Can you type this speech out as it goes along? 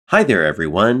Hi there,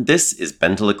 everyone. This is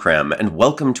Ben de la Creme, and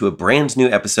welcome to a brand new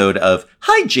episode of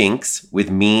Hi Jinx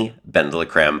with me, Ben de la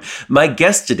Creme. My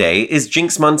guest today is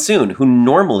Jinx Monsoon, who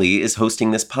normally is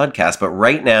hosting this podcast, but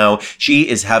right now she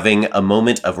is having a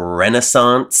moment of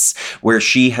renaissance where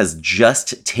she has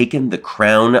just taken the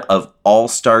crown of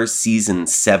All-Stars Season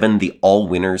 7, the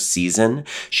all-winners season.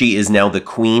 She is now the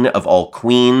queen of all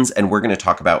queens, and we're going to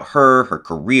talk about her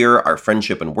career, our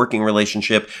friendship and working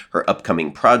relationship, her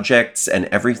upcoming projects, and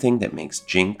everything that makes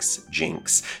Jinx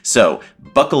Jinx. So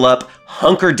buckle up,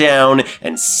 hunker down,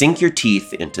 and sink your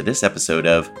teeth into this episode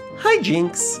of Hi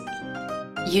Jinx.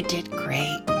 You did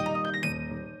great.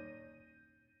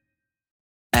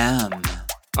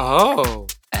 Oh.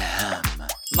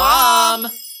 Mom!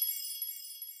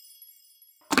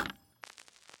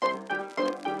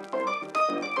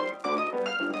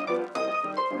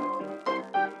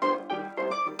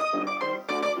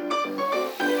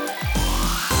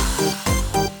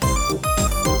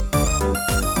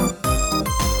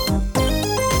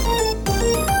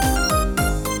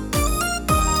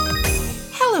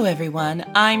 Hello everyone,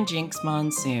 I'm Jinx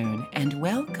Monsoon, and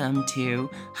welcome to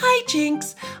Hi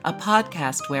Jinx, a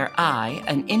podcast where I,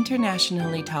 an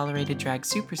internationally tolerated drag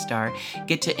superstar,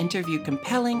 get to interview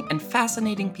compelling and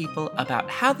fascinating people about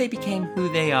how they became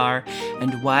who they are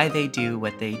and why they do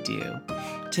what they do.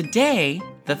 Today,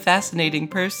 the fascinating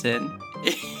person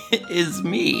is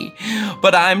me,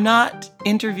 but I'm not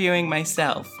interviewing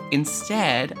myself.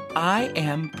 Instead, I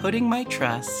am putting my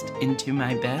trust into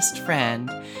my best friend,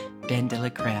 Ben de la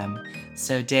Creme.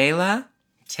 So, Dela,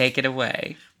 take it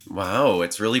away. Wow,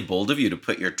 it's really bold of you to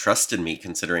put your trust in me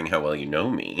considering how well you know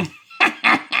me.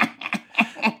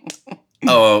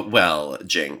 Oh, well,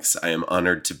 Jinx, I am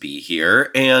honored to be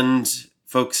here. And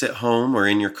folks at home or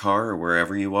in your car or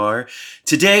wherever you are,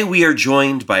 today we are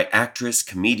joined by actress,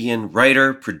 comedian,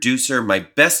 writer, producer, my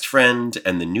best friend,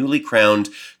 and the newly crowned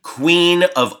queen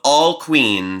of all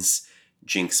queens,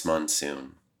 Jinx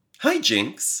Monsoon. Hi,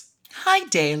 Jinx. Hi,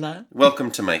 Dela. Welcome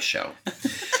to my show.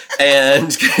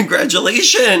 And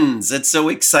congratulations. It's so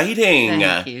exciting.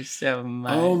 Thank you so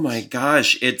much. Oh my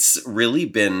gosh, it's really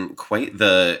been quite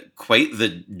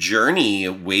the journey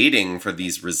waiting for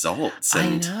these results.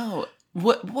 And I know.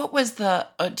 What was the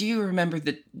do you remember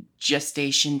the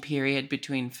gestation period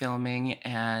between filming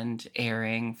and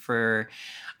airing for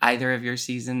either of your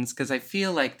seasons? Because I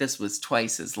feel like this was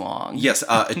twice as long. Yes,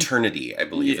 eternity, I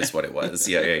believe is what it was.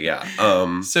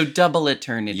 Yeah. So double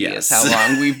eternity yes. is how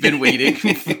long we've been waiting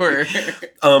for.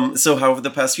 So how have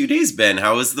the past few days been?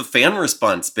 How has the fan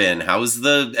response been? How's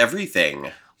the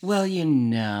everything? Well,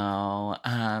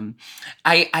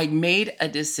 I made a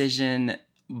decision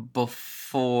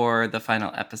before the final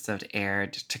episode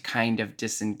aired to kind of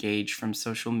disengage from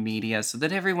social media so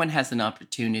that everyone has an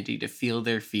opportunity to feel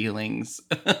their feelings.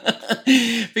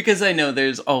 Because I know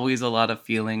there's always a lot of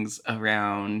feelings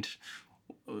around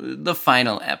the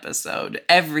final episode.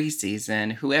 Every season,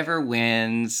 whoever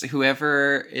wins,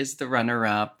 whoever is the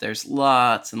runner-up, there's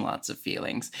lots and lots of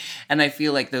feelings. And I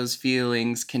feel like those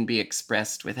feelings can be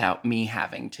expressed without me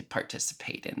having to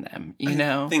participate in them, you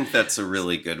know? I think that's a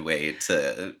really good way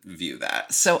to view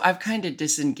that. So I've kind of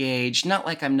disengaged, not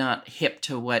like I'm not hip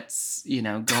to what's,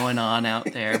 going on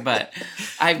out there, but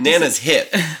Nana's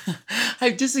hip.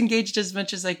 I've disengaged as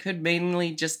much as I could,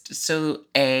 mainly just so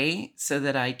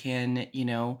that I can,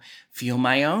 feel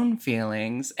my own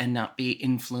feelings and not be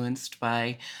influenced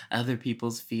by other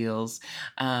people's feels,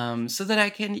 so that I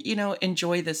can,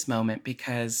 enjoy this moment,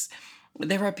 because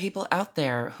there are people out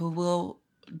there who will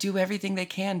do everything they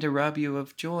can to rob you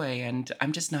of joy, and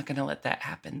I'm just not going to let that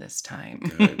happen this time.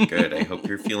 Good. I hope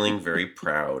you're feeling very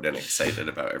proud and excited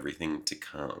about everything to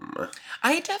come.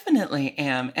 I definitely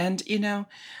am, and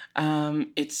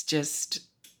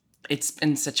it's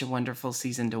been such a wonderful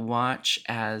season to watch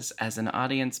as an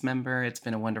audience member. It's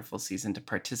been a wonderful season to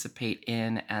participate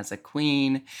in as a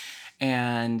queen,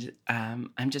 and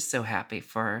I'm just so happy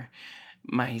for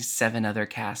my 7 other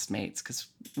castmates, because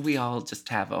we all just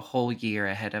have a whole year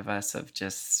ahead of us of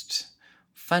just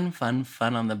fun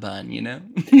on the bun,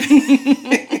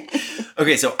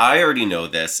 Okay, so I already know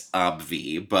this,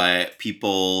 obvi, but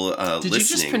people listening... Did you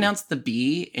just pronounce the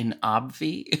B in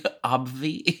obvi?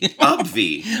 Obvi?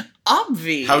 Obvi.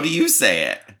 Obvi. How do you say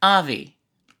it? Avi.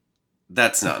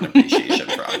 That's not an abbreviation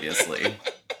for obviously.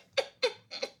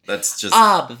 That's just...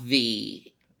 Obvi.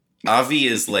 Avi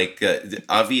is like a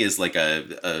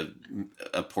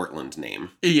Portland name.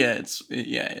 Yeah,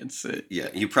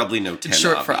 You probably know 10 it's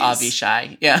short Avis. for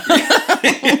Avishai. Yeah.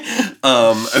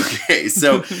 Okay,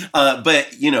 so but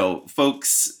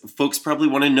folks probably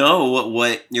want to know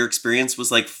what your experience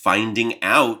was like finding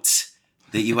out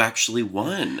that you actually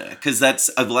won. Because that's,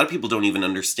 a lot of people don't even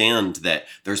understand that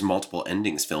there's multiple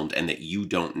endings filmed and that you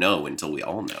don't know until we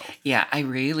all know. Yeah, I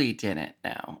really didn't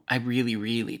know. I really,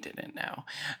 really didn't know.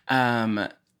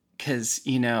 Because,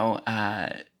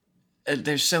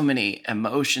 there's so many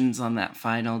emotions on that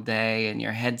final day and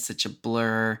your head's such a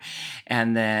blur.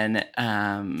 And then,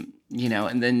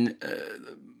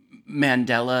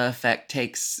 Mandela effect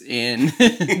takes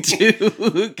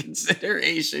into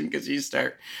consideration because you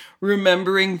start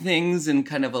remembering things in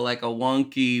kind of like a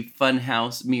wonky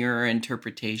funhouse mirror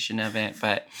interpretation of it.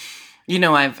 But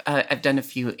I've done a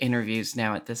few interviews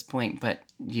now at this point, but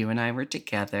you and I were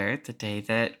together the day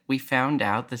that we found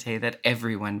out, the day that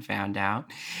everyone found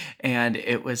out, and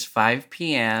it was 5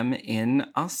 p.m. in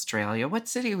Australia. What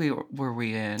city were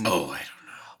we in? Oh, I don't know.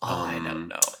 I don't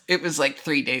know. It was like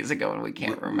 3 days ago, and we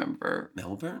can't remember.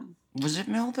 Melbourne? Was it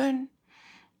Melbourne?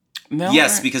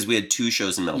 Yes, because we had 2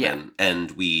 shows in Melbourne,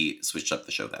 and we switched up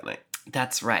the show that night.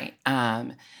 That's right.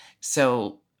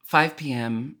 So 5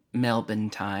 p.m.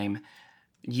 Melbourne time.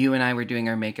 You and I were doing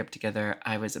our makeup together.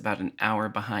 I was about an hour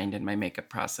behind in my makeup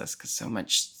process because so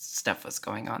much stuff was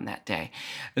going on that day.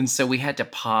 And so we had to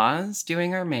pause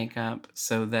doing our makeup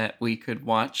so that we could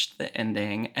watch the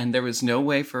ending. And there was no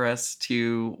way for us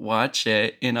to watch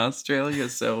it in Australia.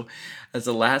 So as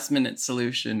a last minute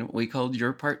solution, we called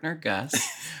your partner, Gus,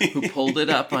 who pulled it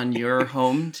up on your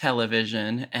home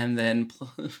television and then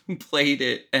played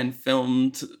it and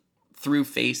filmed through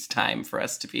FaceTime for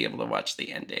us to be able to watch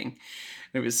the ending.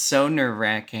 It was so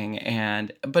nerve-wracking,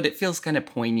 but it feels kind of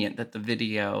poignant that the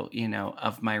video,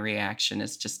 of my reaction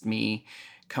is just me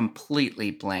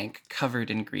completely blank, covered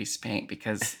in grease paint,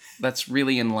 because that's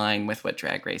really in line with what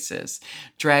Drag Race is.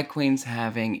 Drag queens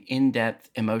having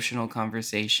in-depth emotional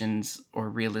conversations or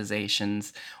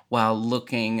realizations while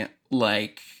looking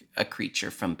like a creature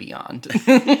from beyond.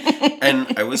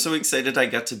 And I was so excited I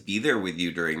got to be there with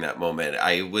you during that moment.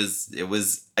 I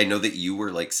know that you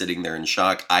were like sitting there in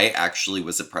shock. I actually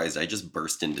was surprised. I just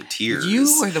burst into tears. You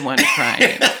were the one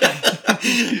crying.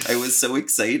 I was so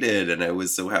excited and I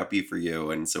was so happy for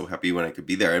you and so happy when I could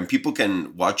be there. And people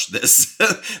can watch this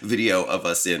video of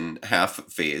us in half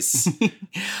face.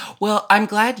 Well, I'm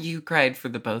glad you cried for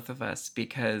the both of us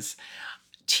because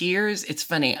tears, it's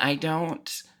funny,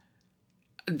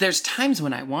 there's times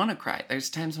when I want to cry.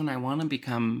 There's times when I want to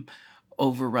become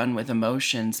overrun with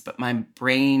emotions, but my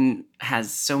brain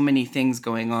has so many things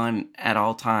going on at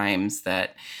all times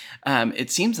that it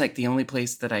seems like the only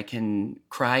place that I can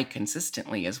cry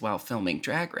consistently is while filming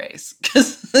Drag Race.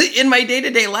 Because in my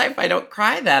day-to-day life, I don't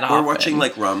cry that often. Or watching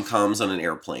like rom-coms on an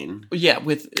airplane. Yeah,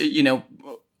 with,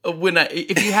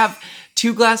 if you have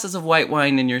 2 glasses of white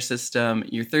wine in your system,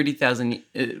 you're 30,000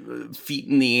 feet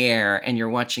in the air, and you're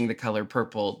watching the color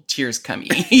purple, tears come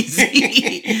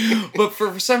easy. But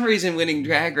for some reason, winning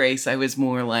Drag Race, I was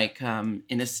more like in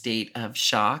a state of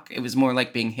shock. It was more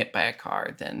like being hit by a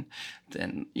car than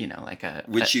like a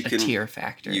tear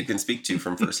factory. You can speak to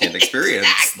from firsthand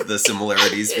experience the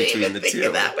similarities between the two.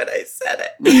 Of that when I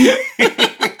said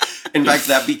it. In fact,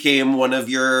 that became one of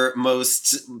your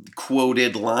most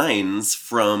quoted lines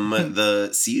from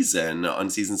the season, on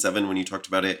season 7, when you talked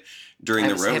about it during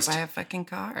the roast. I was hit by a fucking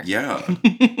car. Yeah.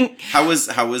 How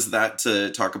was that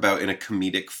to talk about in a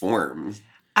comedic form?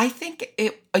 I think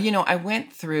I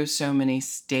went through so many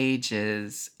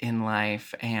stages in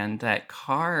life, and that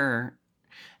car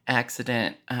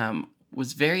accident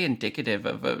was very indicative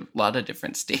of a lot of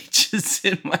different stages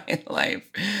in my life.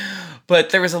 But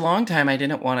there was a long time I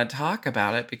didn't want to talk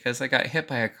about it because I got hit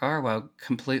by a car while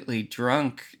completely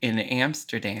drunk in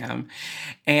Amsterdam.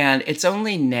 And it's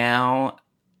only now,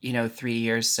 3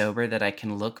 years sober, that I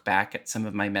can look back at some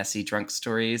of my messy drunk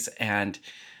stories and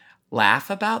laugh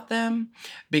about them.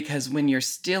 Because when you're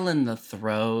still in the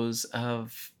throes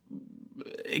of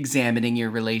examining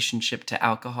your relationship to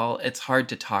alcohol, it's hard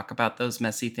to talk about those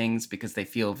messy things because they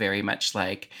feel very much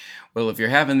like, well, if you're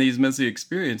having these messy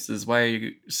experiences, why are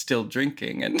you still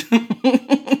drinking? And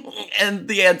and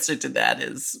the answer to that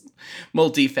is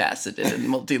multifaceted and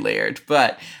multi-layered.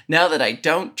 But now that I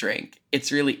don't drink,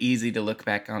 it's really easy to look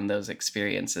back on those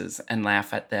experiences and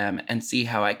laugh at them and see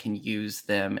how I can use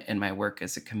them in my work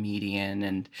as a comedian,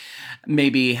 and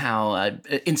maybe how an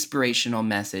inspirational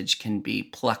message can be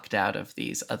plucked out of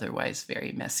these otherwise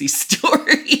very messy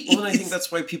stories. Well, and I think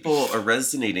that's why people are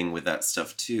resonating with that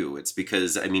stuff too. It's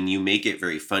because, you make it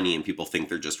very funny and people think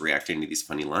they're just reacting to these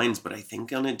funny lines, but I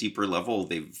think on a deeper level,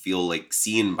 they feel like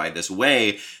seen by this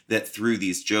way that through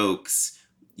these jokes,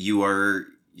 you're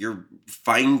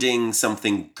finding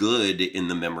something good in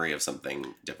the memory of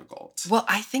something difficult. Well,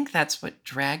 I think that's what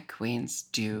drag queens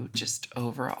do just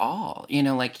overall.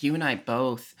 Like you and I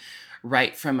both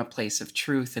write from a place of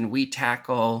truth, and we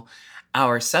tackle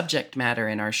our subject matter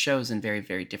in our shows in very,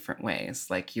 very different ways.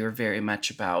 Like, you're very much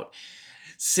about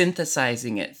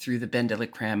synthesizing it through the Ben de la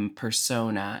Creme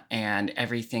persona, and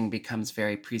everything becomes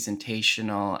very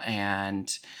presentational,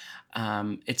 and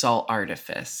it's all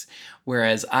artifice.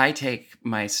 Whereas I take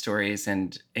my stories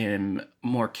and am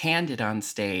more candid on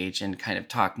stage and kind of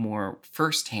talk more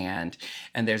firsthand,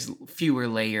 and there's fewer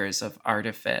layers of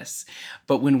artifice.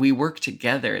 But when we work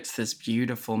together, it's this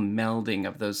beautiful melding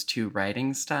of those two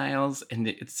writing styles. And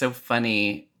it's so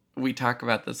funny. We talk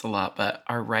about this a lot, but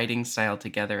our writing style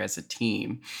together as a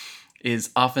team is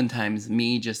oftentimes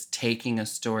me just taking a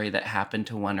story that happened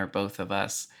to one or both of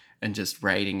us and just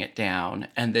writing it down.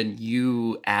 And then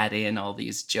you add in all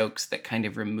these jokes that kind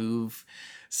of remove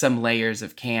some layers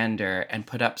of candor and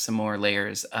put up some more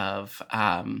layers of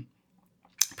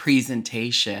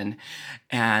presentation.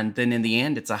 And then in the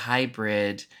end, it's a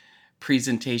hybrid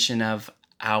presentation of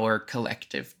our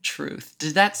collective truth.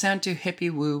 Did that sound too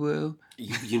hippie woo-woo?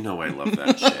 You know I love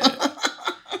that shit.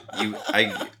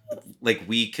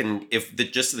 We can, if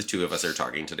just the two of us are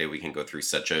talking today, we can go through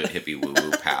such a hippie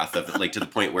woo-woo path of to the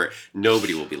point where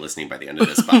nobody will be listening by the end of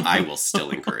this, but I will still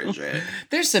encourage it.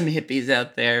 There's some hippies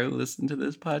out there who listen to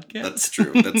this podcast. That's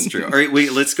true. All right,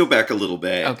 wait, let's go back a little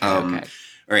bit. Okay. All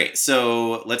right,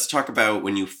 so let's talk about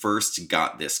when you first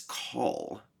got this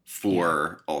call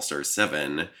for All Stars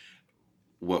 7.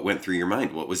 What went through your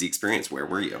mind? What was the experience? Where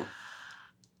were you?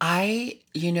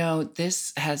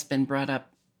 This has been brought up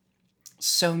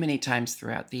so many times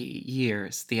throughout the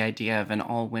years, the idea of an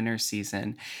all-winner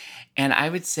season. And I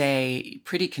would say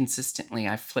pretty consistently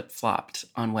I flip-flopped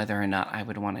on whether or not I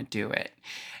would want to do it.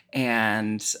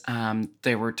 And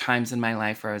there were times in my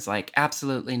life where I was like,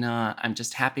 absolutely not. I'm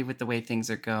just happy with the way things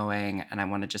are going, and I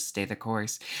want to just stay the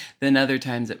course. Then other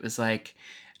times it was like,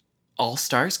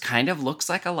 All-Stars kind of looks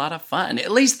like a lot of fun.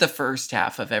 At least the first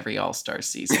half of every All-Star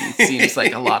season seems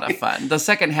like a lot of fun. The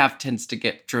second half tends to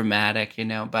get dramatic,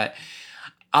 but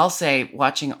I'll say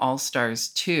watching All-Stars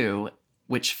 2,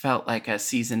 which felt like a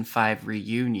season 5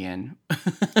 reunion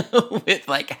with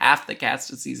like half the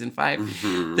cast of season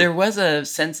 5, there was a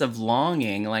sense of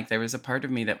longing. Like, there was a part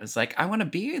of me that was like, I want to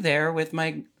be there with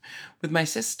my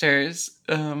sisters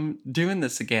doing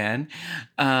this again.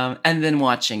 And then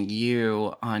watching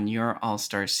you on your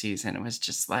All-Star season, it was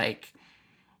just like,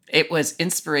 it was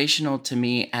inspirational to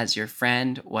me as your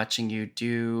friend, watching you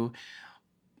do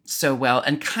so well.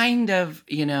 And kind of,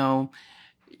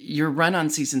 your run on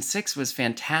season 6 was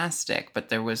fantastic, but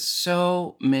there was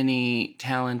so many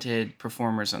talented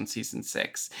performers on season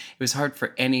 6. It was hard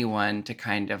for anyone to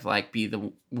kind of like be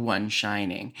the one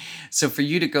shining. So for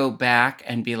you to go back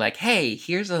and be like, hey,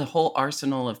 here's a whole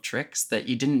arsenal of tricks that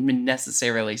you didn't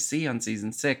necessarily see on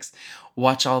season 6.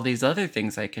 Watch all these other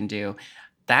things I can do.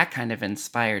 That kind of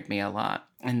inspired me a lot.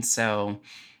 And so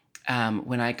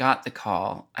when I got the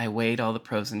call, I weighed all the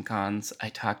pros and cons. I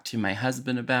talked to my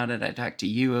husband about it. I talked to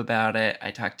you about it.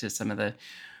 I talked to some of the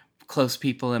close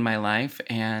people in my life.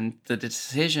 And the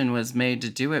decision was made to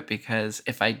do it, because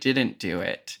if I didn't do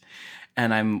it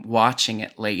and I'm watching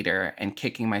it later and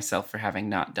kicking myself for having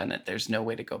not done it, there's no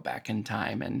way to go back in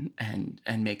time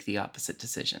and make the opposite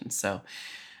decision. So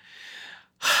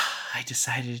I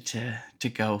decided to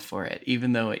go for it,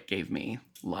 even though it gave me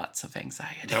lots of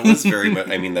anxiety. That was very much,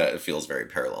 that feels very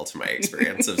parallel to my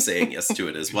experience of saying yes to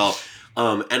it as well.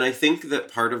 And I think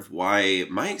that part of why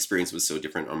my experience was so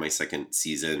different on my second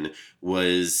season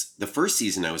was the first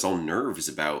season I was all nerves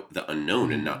about the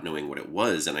unknown and not knowing what it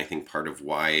was. And I think part of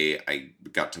why I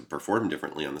got to perform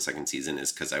differently on the second season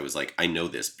is because I was like, I know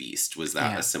this beast. Was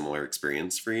that a similar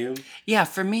experience for you? Yeah,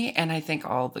 for me, and I think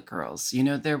all the girls,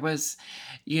 there was,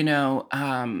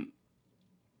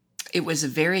 it was a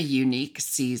very unique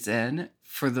season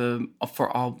for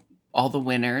all the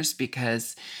winners,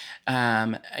 because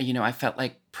I felt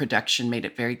like production made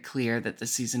it very clear that the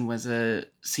season was a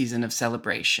season of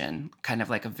celebration, kind of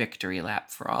like a victory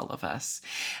lap for all of us.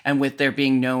 And with there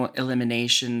being no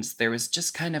eliminations, there was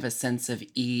just kind of a sense of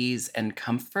ease and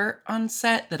comfort on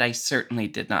set that I certainly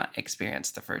did not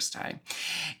experience the first time.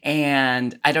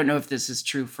 And I don't know if this is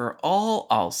true for all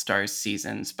All-Stars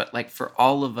seasons, but like for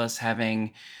all of us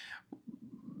having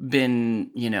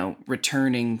been,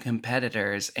 returning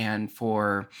competitors, and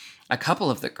for a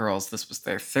couple of the girls, this was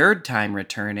their third time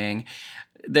returning,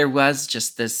 there was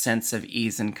just this sense of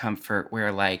ease and comfort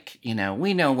where, like,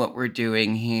 we know what we're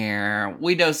doing here.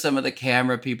 We know some of the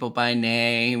camera people by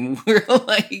name. We're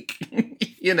like,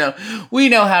 we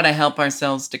know how to help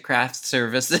ourselves to craft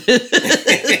services.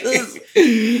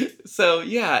 So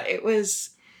yeah, it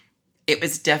was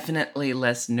definitely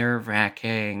less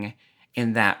nerve-wracking.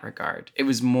 in that regard. It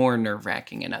was more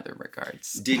nerve-wracking in other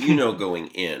regards. Did you know going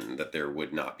in that there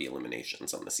would not be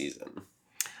eliminations on the season?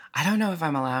 I don't know if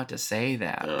I'm allowed to say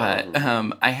that, Oh.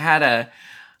 but I had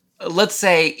let's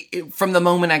say from the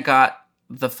moment I got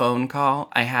the phone call,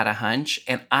 I had a hunch,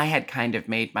 and I had kind of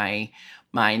made my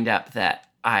mind up that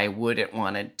I wouldn't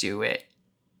want to do it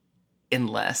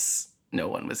unless no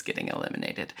one was getting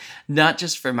eliminated. Not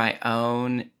just for my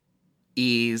own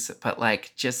ease, but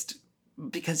like just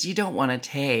because you don't want to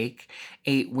take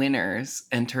 8 winners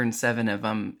and turn 7 of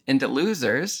them into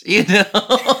losers, you know?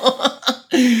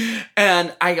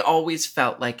 And I always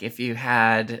felt like if you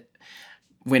had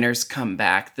winners come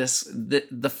back,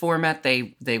 the format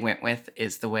they went with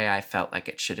is the way I felt like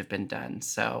it should have been done.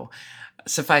 So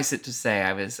suffice it to say,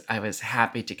 I was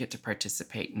happy to get to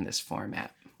participate in this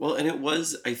format. Well, and it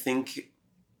was, I think,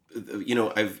 you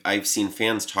know, I've seen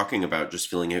fans talking about just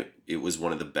feeling it was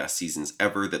one of the best seasons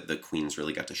ever, that the queens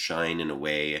really got to shine in a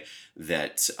way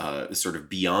that is sort of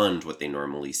beyond what they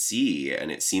normally see.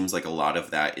 And it seems like a lot of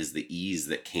that is the ease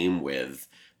that came with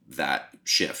that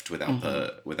shift without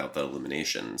the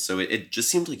elimination. So it just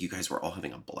seemed like you guys were all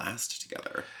having a blast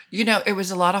together. You know, it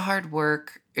was a lot of hard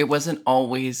work. It wasn't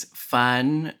always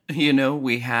fun. You know,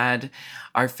 we had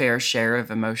our fair share of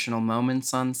emotional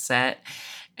moments on set,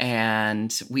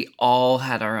 and we all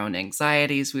had our own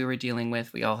anxieties we were dealing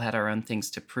with. We all had our own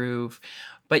things to prove.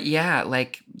 But yeah,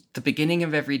 like the beginning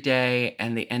of every day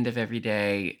and the end of every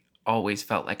day always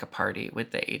felt like a party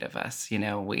with the 8 of us. You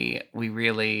know, we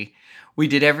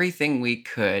did everything we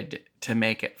could to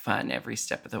make it fun every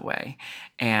step of the way.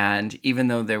 And even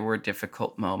though there were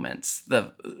difficult moments,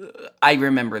 I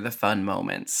remember the fun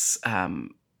moments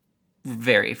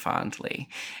very fondly,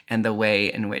 and the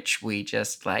way in which we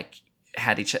just like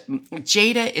had each other.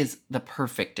 Jada is the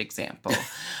perfect example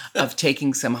of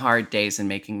taking some hard days and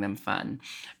making them fun,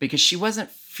 because she wasn't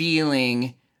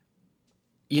feeling,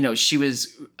 you know, she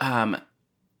was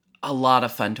a lot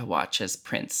of fun to watch as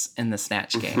Prince in the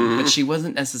Snatch game, but she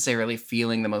wasn't necessarily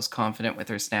feeling the most confident with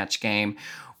her Snatch game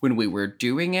when we were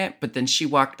doing it. But then she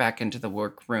walked back into the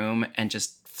workroom and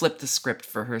just flipped the script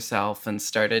for herself and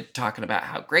started talking about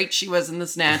how great she was in the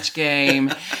Snatch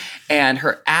game. And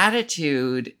her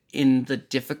attitude in the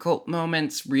difficult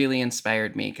moments really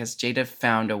inspired me, because Jada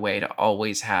found a way to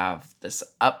always have this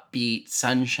upbeat,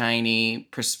 sunshiny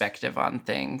perspective on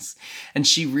things. And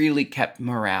she really kept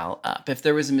morale up. If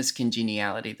there was a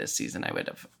miscongeniality this season, I would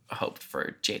have hoped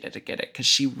for Jada to get it, because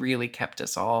she really kept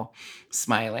us all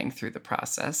smiling through the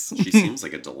process. She seems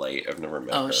like a delight. I've never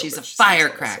met her. Oh, she's a she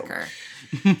firecracker.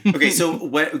 Awesome. Okay, so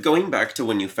going back to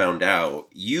when you found out,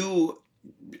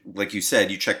 like you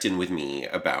said, you checked in with me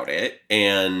about it,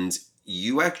 and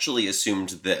you actually assumed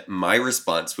that my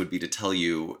response would be to tell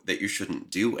you that you shouldn't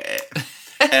do it.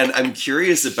 And I'm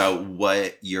curious about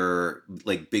what your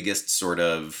like biggest sort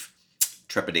of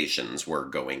trepidations were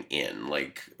going in,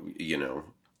 like, you know.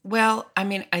 Well, I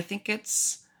mean, I think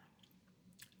it's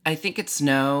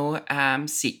no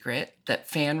secret that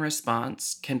fan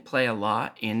response can play a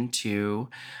lot into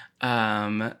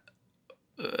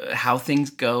how things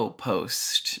go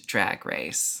post Drag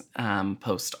Race,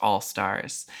 post All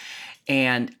Stars.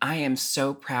 And I am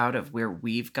so proud of where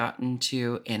we've gotten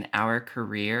to in our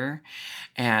career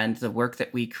and the work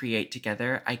that we create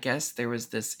together. I guess there was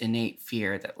this innate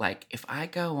fear that, like, if I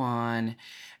go on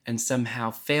and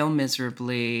somehow fail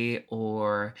miserably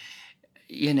or,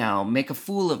 you know, make a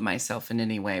fool of myself in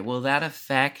any way, will that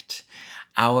affect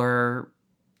the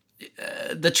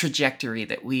trajectory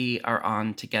that we are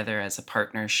on together as a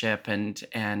partnership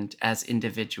and as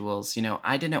individuals? You know,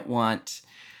 I didn't want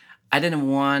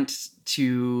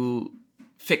to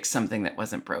fix something that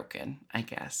wasn't broken, I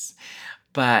guess.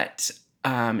 But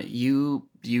you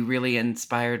really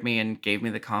inspired me and gave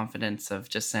me the confidence of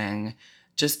just saying,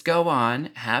 just go on,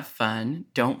 have fun.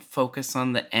 Don't focus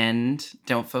on the end.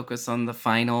 Don't focus on the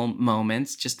final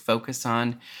moments. Just focus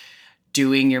on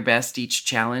doing your best each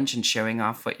challenge and showing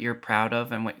off what you're proud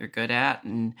of and what you're good at.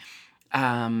 And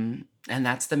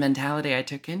that's the mentality I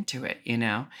took into it, you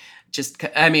know.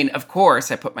 I mean, of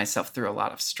course, I put myself through a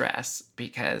lot of stress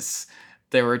because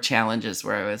there were challenges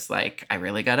where I was like, I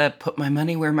really got to put my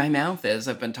money where my mouth is.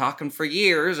 I've been talking for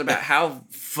years about how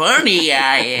funny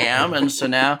I am. And so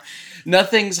now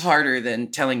nothing's harder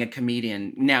than telling a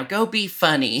comedian, now go be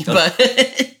funny. But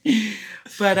you're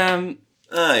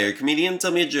a comedian?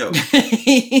 Tell me a joke.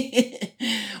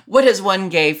 What is one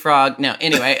gay frog? No,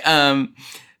 anyway.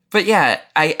 But yeah,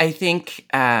 I think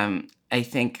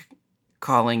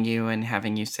calling you and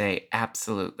having you say,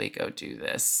 absolutely go do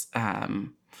this,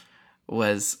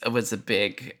 was a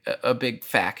big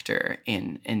factor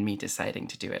in me deciding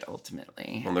to do it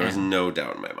ultimately. Well, there was no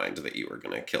doubt in my mind that you were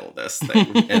going to kill this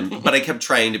thing. But I kept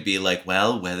trying to be like,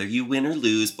 well, whether you win or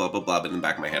lose, blah, blah, blah. But in the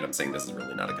back of my head, I'm saying this is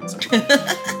really not a concern.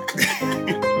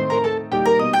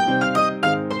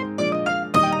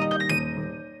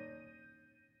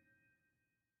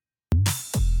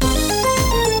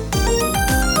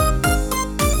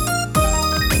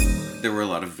 There were a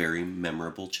lot of very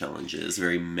memorable challenges,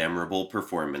 very memorable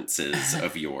performances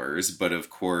of yours. But of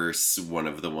course, one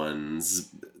of the ones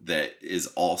that is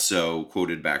also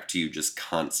quoted back to you just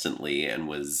constantly and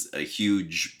was a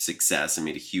huge success and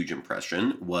made a huge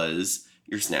impression was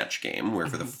your Snatch Game, where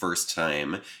for the first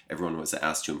time, everyone was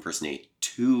asked to impersonate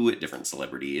 2 different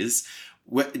celebrities.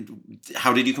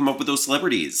 How did you come up with those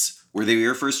celebrities? Were they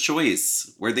your first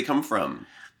choice? Where'd they come from?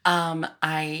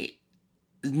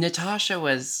 Natasha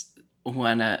was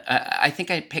one. I think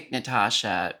I picked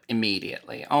Natasha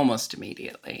immediately, almost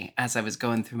immediately, as I was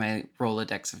going through my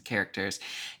Rolodex of characters,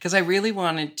 because I really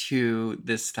wanted to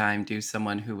this time do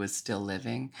someone who was still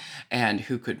living and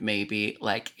who could maybe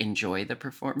like enjoy the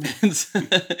performance.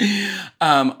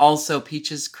 Also,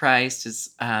 Peaches Christ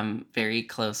is very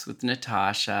close with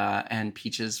Natasha, and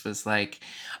Peaches was like,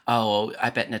 "Oh, I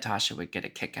bet Natasha would get a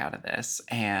kick out of this,"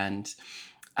 and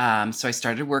so I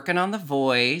started working on the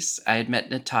voice. I had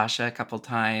met Natasha a couple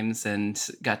times and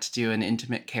got to do an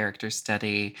intimate character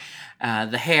study.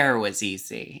 The hair was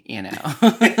easy, you know.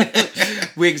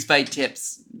 Wigs by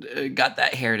Tips got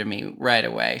that hair to me right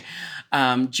away.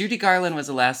 Judy Garland was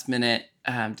a last minute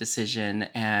decision,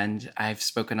 and I've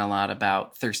spoken a lot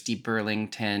about Thirsty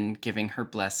Burlington giving her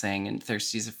blessing, and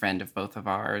Thirsty's a friend of both of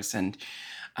ours, and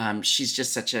she's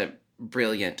just such a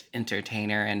brilliant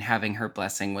entertainer, and having her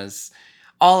blessing was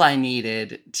all I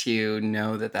needed to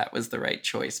know that that was the right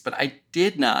choice. But I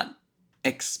did not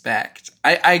expect.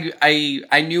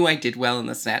 I knew I did well in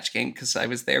the Snatch Game because I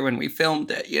was there when we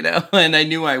filmed it, you know, and I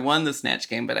knew I won the Snatch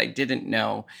Game, but I didn't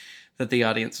know that the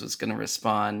audience was going to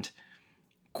respond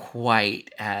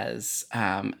quite as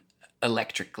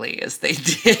electrically as they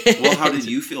did. Well, how did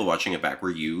you feel watching it back?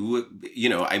 Were you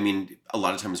know, I mean, a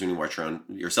lot of times when you watch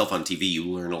yourself on TV, you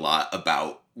learn a lot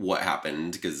about what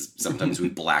happened because sometimes we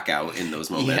black out in those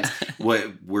moments.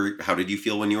 Yeah. How did you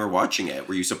feel when you were watching it?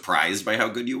 Were you surprised by how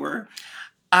good you were?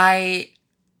 I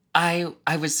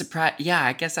was surprised. Yeah,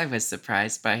 I guess I was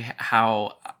surprised by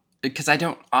how, because I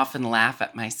don't often laugh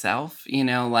at myself, you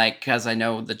know, like, because I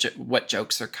know what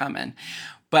jokes are coming.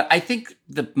 But I think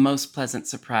the most pleasant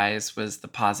surprise was the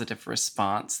positive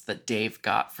response that Dave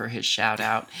got for his shout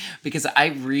out, because I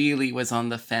really was on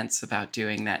the fence about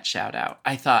doing that shout out.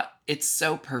 I thought it's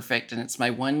so perfect and it's my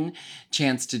one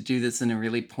chance to do this in a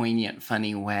really poignant,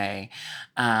 funny way.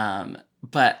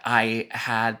 But I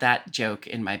had that joke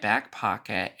in my back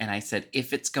pocket and I said,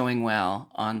 if it's going well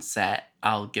on set,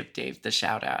 I'll give Dave the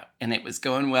shout out. And it was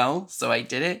going well, so I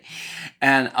did it.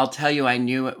 And I'll tell you, I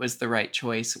knew it was the right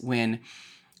choice when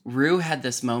Rue had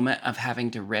this moment of having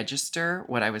to register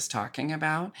what I was talking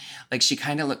about. Like, she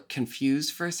kind of looked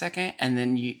confused for a second, and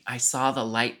then I saw the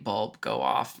light bulb go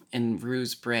off in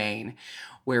Rue's brain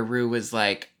where Rue was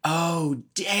like, oh,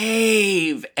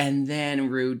 Dave! And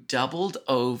then Rue doubled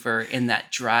over in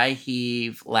that dry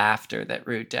heave laughter that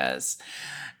Rue does.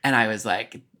 And I was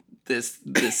like, this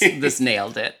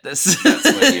nailed it. That's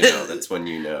when you know. That's when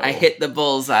you know. I hit the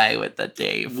bullseye with the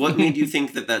Dave. What made you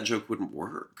think that joke wouldn't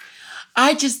work?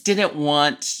 I just didn't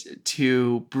want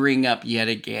to bring up yet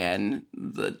again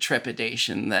the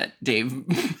trepidation that Dave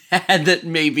had that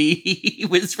maybe he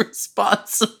was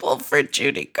responsible for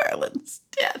Judy Garland's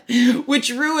death, which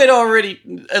Rue had already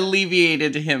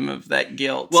alleviated him of that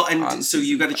guilt. Well, and so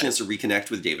you got a chance to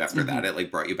reconnect with Dave after that. It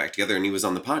like brought you back together, and he was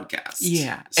on the podcast.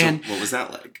 Yeah. So and what was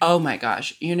that like? Oh my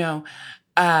gosh. You know,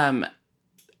 I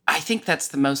think that's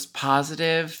the most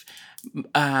positive,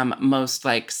 most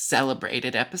like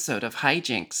celebrated episode of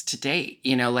Hijinks to date.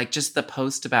 You know, like just the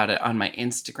post about it on my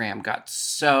Instagram got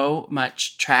so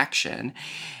much traction.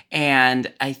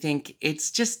 And I think it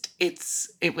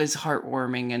was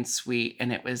heartwarming and sweet.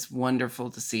 And it was wonderful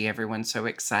to see everyone so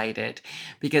excited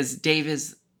because Dave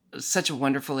is such a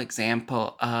wonderful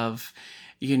example of,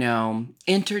 you know,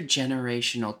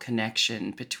 intergenerational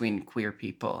connection between queer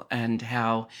people and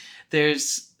how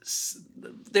there's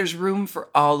room for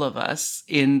all of us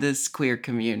in this queer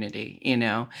community, you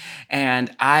know,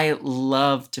 and I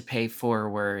love to pay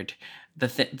forward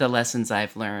the lessons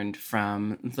I've learned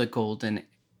from the golden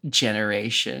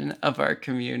generation of our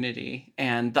community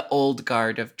and the old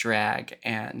guard of drag.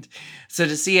 And so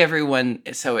to see everyone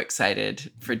so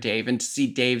excited for Dave and to see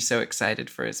Dave so excited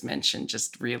for his mention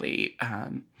just really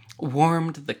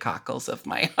warmed the cockles of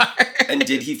my heart. And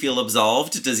did he feel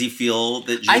absolved? Does he feel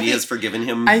that Judy has forgiven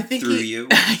him through you?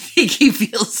 I think he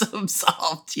feels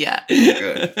absolved, yeah.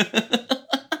 Good.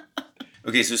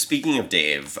 Okay, so speaking of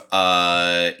Dave,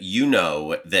 you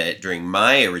know that during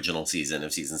my original season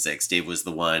of season 6, Dave was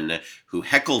the one who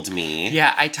heckled me.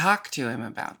 Yeah, I talked to him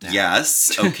about that.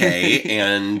 Yes, okay.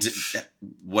 And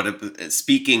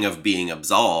speaking of being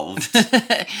absolved.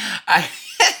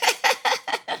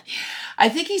 I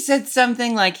think he said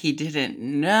something like he didn't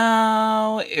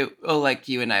know, like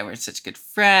you and I were such good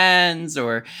friends,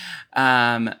 or,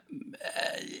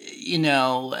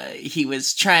 he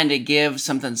was trying to give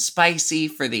something spicy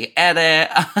for the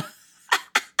edit.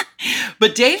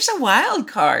 But Dave's a wild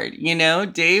card,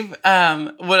 Dave, what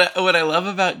I love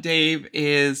about Dave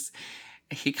is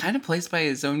he kind of plays by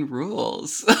his own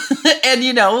rules. And,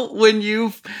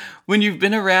 when you've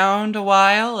been around a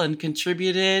while and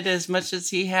contributed as much as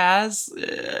he has,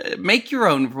 make your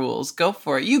own rules. Go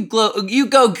for it. You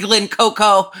go, Glenn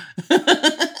Coco.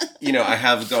 I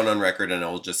have gone on record, and I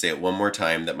will just say it one more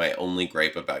time, that my only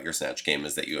gripe about your Snatch game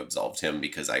is that you absolved him,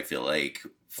 because I feel like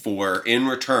in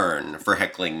return for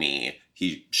heckling me,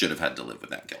 he should have had to live with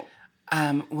that guilt.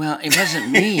 Well, it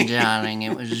wasn't me, darling.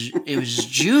 It was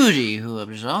Judy who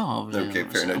absolved him. Okay,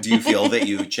 fair enough. Do you feel that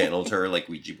you channeled her like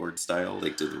Ouija board style?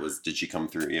 Like, did she come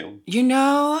through you?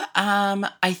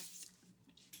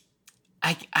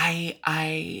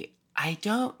 I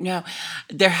don't know.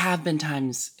 There have been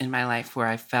times in my life where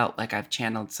I felt like I've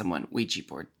channeled someone Ouija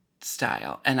board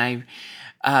style, and I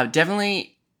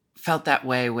definitely felt that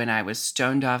way when I was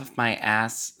stoned off my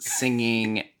ass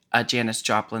singing a Janis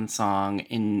Joplin song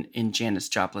in Janis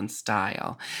Joplin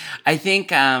style. I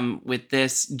think with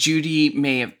this, Judy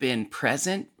may have been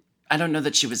present. I don't know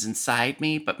that she was inside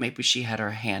me, but maybe she had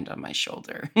her hand on my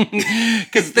shoulder.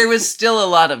 Because there was still a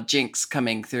lot of Jinx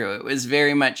coming through. It was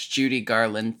very much Judy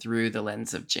Garland through the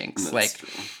lens of Jinx. That's true.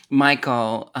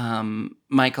 Michael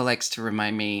likes to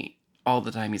remind me all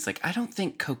the time. He's like, I don't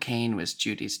think cocaine was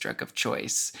Judy's drug of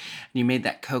choice. And you made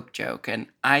that Coke joke. And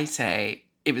I say,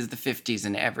 it was the 50s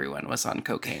and everyone was on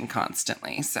cocaine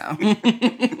constantly, so.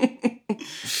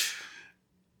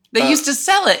 They used to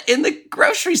sell it in the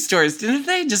grocery stores, didn't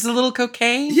they? Just a little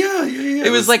cocaine? Yeah. It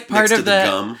was like part of the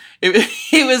gum.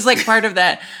 It was like part of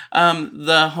that,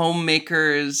 the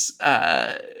homemaker's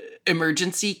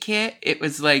emergency kit. It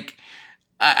was like,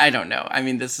 I don't know. I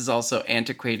mean, this is also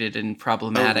antiquated and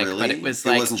problematic, really? But it was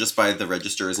like... It wasn't just by the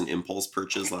register as an impulse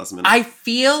purchase last minute? I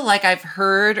feel like I've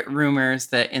heard rumors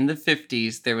that in the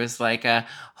 50s, there was like a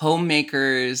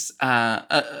homemaker's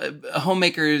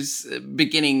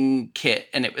beginning kit.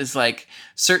 And it was like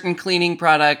certain cleaning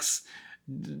products,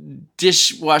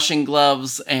 dishwashing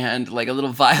gloves, and like a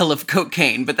little vial of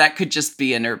cocaine, but that could just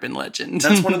be an urban legend.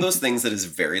 That's one of those things that is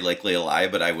very likely a lie,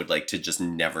 but I would like to just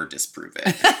never disprove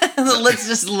it. Let's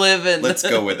just live in. Let's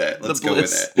go with it.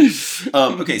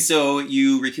 Okay, so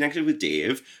you reconnected with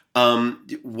Dave.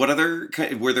 Were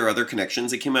there other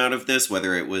connections that came out of this?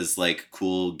 Whether it was like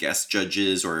cool guest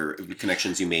judges or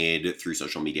connections you made through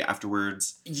social media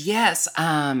afterwards? Yes.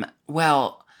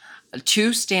 Well.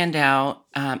 3 stand out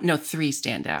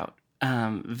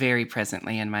very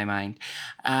presently in my mind.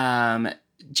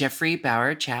 Jeffrey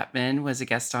Bauer Chapman was a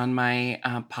guest on my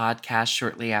podcast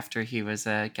shortly after he was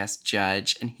a guest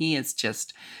judge, and he is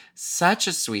just such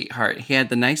a sweetheart. He had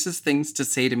the nicest things to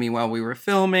say to me while we were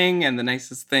filming, and the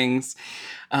nicest things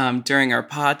during our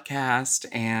podcast,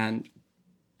 and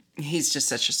he's just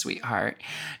such a sweetheart.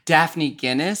 Daphne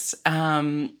Guinness,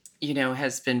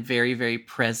 has been very, very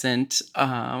present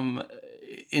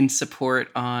in support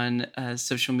on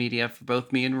social media for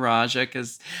both me and Raja,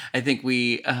 because I think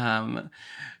we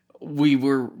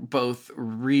were both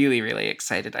really, really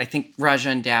excited. I think Raja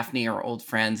and Daphne are old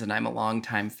friends, and I'm a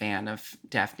longtime fan of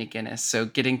Daphne Guinness. So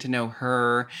getting to know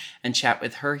her and chat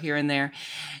with her here and there.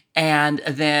 And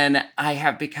then I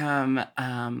have become,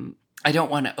 I don't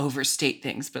want to overstate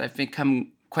things, but I've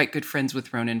become quite good friends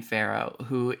with Ronan Farrow,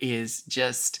 who is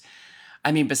just,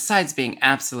 besides being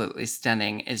absolutely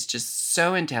stunning, is just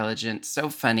so intelligent, so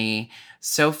funny,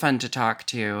 so fun to talk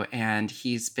to. And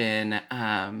he's been,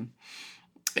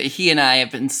 he and I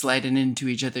have been sliding into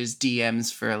each other's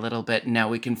DMs for a little bit. And now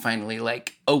we can finally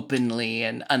openly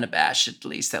and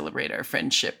unabashedly celebrate our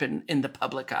friendship in the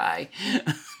public eye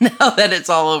now that it's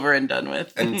all over and done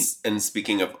with. And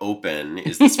speaking of open,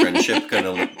 is this friendship going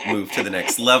to move to the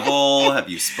next level? Have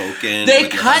you spoken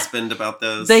with your husband about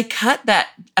this? They cut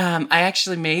that. I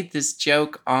actually made this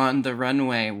joke on the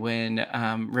runway when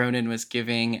Ronan was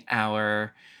giving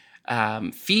our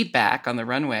feedback on the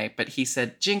runway, but he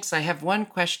said, Jinx, I have one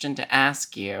question to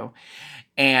ask you.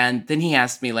 And then he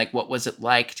asked me, like, what was it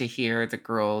like to hear the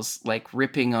girls, like,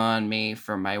 ripping on me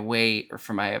for my weight or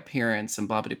for my appearance and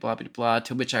blah, blah, blah, blah, blah,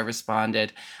 to which I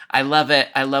responded, I love it.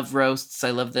 I love roasts.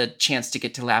 I love the chance to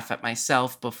get to laugh at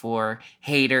myself before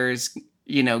haters,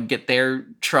 get their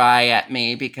try at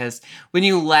me, because when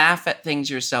you laugh at things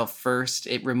yourself first,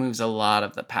 it removes a lot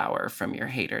of the power from your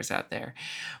haters out there.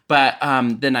 But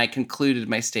then I concluded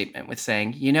my statement with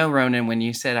saying, Ronan, when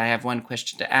you said I have one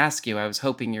question to ask you, I was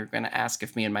hoping you were going to ask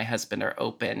if me and my husband are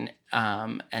open,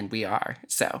 and we are.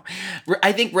 So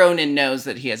I think Ronan knows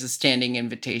that he has a standing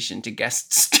invitation to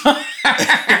guest star.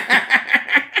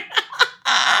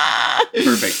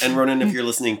 Perfect. And Ronan, if you're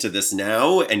listening to this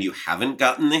now and you haven't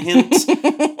gotten the hint,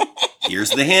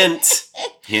 here's the hint.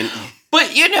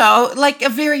 But, like a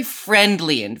very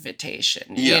friendly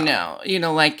invitation,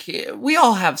 like we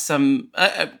all have some,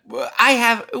 we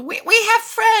have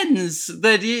friends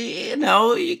that,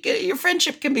 your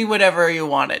friendship can be whatever you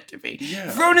want it to be. Yeah.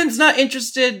 If Ronan's not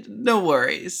interested, no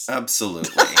worries.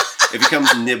 Absolutely. If he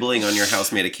comes nibbling on your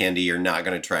house made of candy, you're not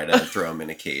going to try to throw him in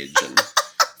a cage and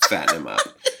fatten him up.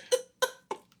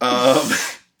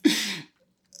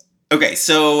 Okay,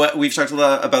 so we've talked a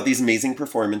lot about these amazing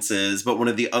performances, but one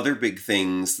of the other big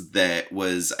things that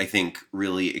was, I think,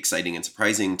 really exciting and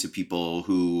surprising to people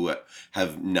who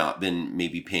have not been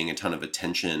maybe paying a ton of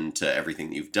attention to everything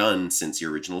that you've done since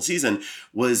your original season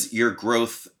was your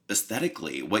growth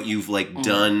aesthetically, what you've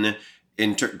done.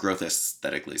 Growth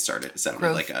aesthetically sounded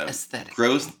like a aesthetic.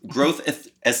 Growth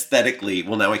aesthetically.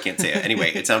 Well, now I can't say it.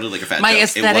 Anyway, it sounded like a fat joke. My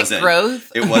aesthetic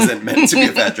growth. It wasn't meant to be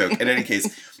a fat joke. In any case,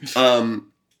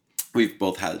 we've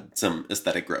both had some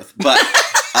aesthetic growth, but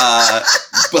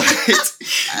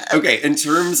okay. In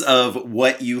terms of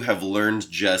what you have learned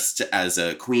just as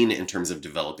a queen, in terms of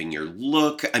developing your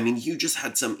look, I mean, you just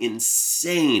had some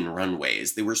insane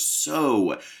runways. They were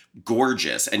so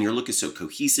gorgeous, and your look is so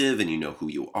cohesive, and you know who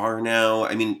you are now.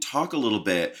 I mean, talk a little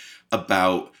bit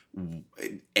about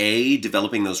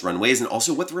developing those runways, and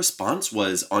also what the response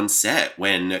was on set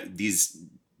when these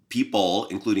people,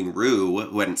 including Rue,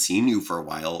 who hadn't seen you for a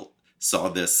while, saw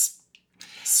this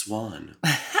swan.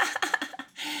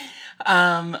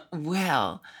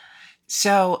 Well,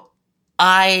 so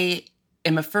I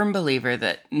am a firm believer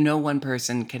that no one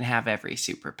person can have every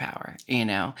superpower,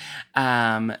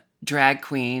 Drag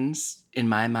queens, in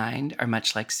my mind, are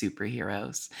much like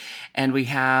superheroes. And we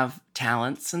have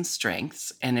talents and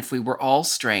strengths. And if we were all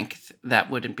strength, that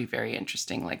wouldn't be very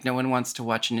interesting. Like, no one wants to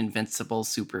watch an invincible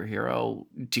superhero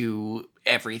do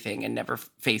everything and never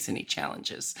face any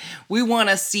challenges. We want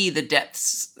to see the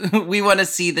depths. We want to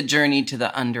see the journey to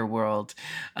the underworld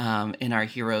in our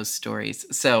heroes' stories.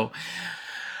 So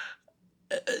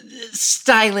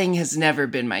styling has never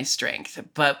been my strength,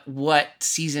 but what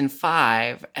season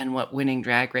 5 and what winning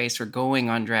Drag Race or going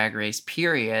on Drag Race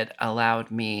period allowed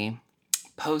me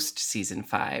post season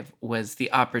 5 was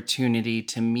the opportunity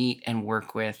to meet and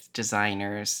work with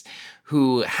designers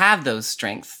who have those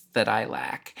strengths that I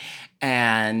lack.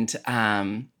 And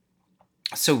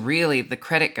so really the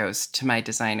credit goes to my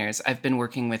designers. I've been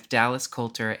working with Dallas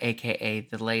Coulter, aka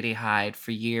the Lady Hyde,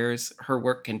 for years. Her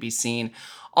work can be seen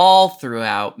all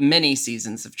throughout many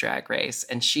seasons of Drag Race,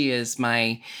 and she is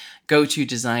my go-to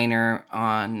designer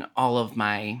on all of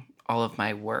my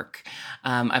work.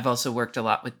 I've also worked a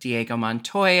lot with Diego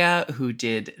Montoya, who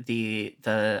did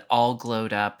the all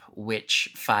glowed up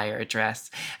witch fire dress,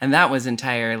 and that was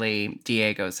entirely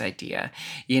Diego's idea.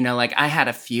 I had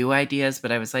a few ideas,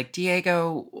 but I was like,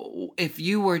 Diego, if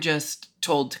you were just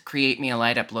told to create me a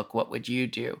light up look, what would you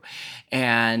do?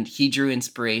 And he drew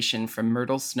inspiration from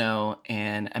Myrtle Snow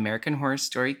in American Horror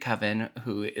Story Coven,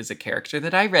 who is a character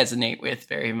that I resonate with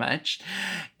very much.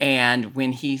 And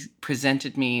when he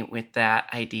presented me with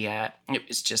that idea, it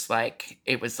was just like,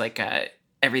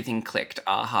 everything clicked,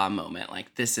 aha moment.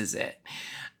 Like, this is it.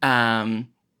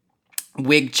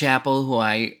 Wig Chapel, who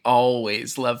I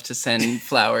always love to send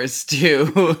flowers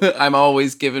to. I'm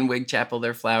always giving Wig Chapel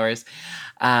their flowers.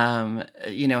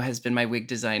 Has been my wig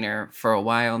designer for a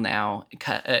while now,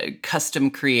 custom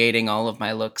creating all of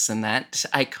my looks in that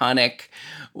iconic,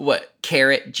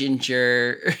 carrot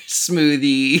ginger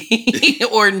smoothie,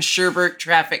 orange sherbet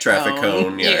traffic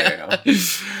cone. Yeah.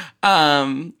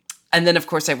 And then, of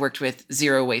course, I've worked with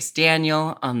Zero Waste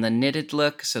Daniel on the knitted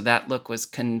look. So that look was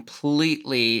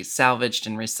completely salvaged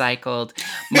and recycled.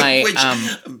 Which,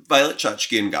 Violet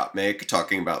Chachki and Gottmik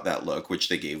talking about that look, which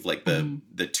they gave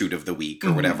the toot of the week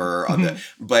or whatever.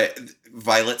 But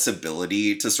Violet's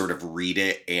ability to sort of read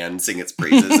it and sing its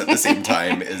praises at the same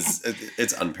time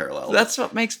it's unparalleled. That's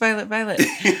what makes Violet Violet.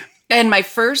 And my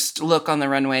first look on the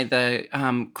runway,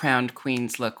 the Crowned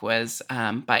Queens look, was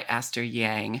by Aster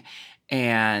Yang.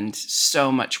 and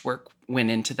so much work went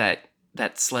into that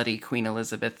slutty Queen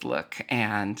Elizabeth look.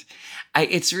 And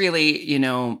it's really,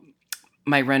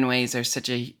 my runways are such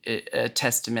a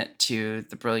testament to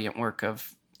the brilliant work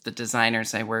of the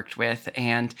designers I worked with,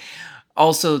 and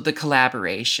also the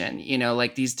collaboration.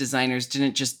 Like, these designers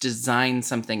didn't just design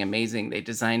something amazing, they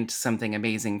designed something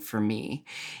amazing for me.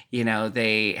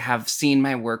 They have seen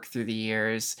my work through the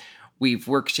years. We've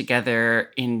worked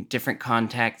together in different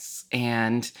contexts,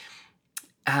 and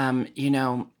I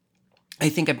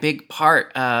think a big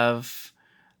part of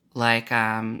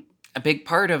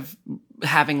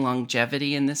having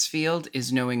longevity in this field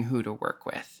is knowing who to work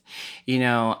with.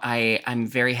 I'm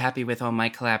very happy with all my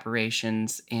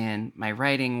collaborations in my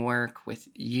writing work with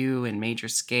you and Major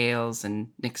Scales and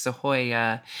Nick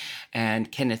Sahoya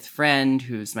and Kenneth Friend,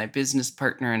 who's my business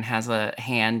partner and has a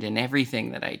hand in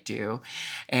everything that I do.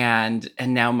 And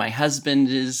now my husband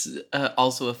is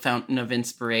also a fountain of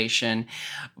inspiration.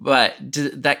 But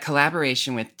that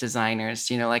collaboration with designers,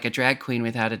 like a drag queen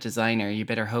without a designer, you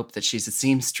better hope that she's a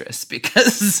seamstress,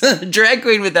 because a drag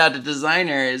queen without a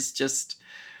designer is just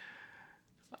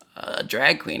a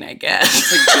drag queen, I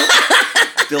guess.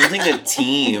 Building a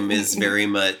team is very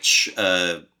much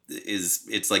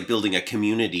it's like building a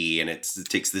community, and it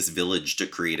takes this village to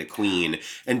create a queen.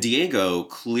 And Diego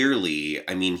clearly,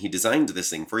 he designed this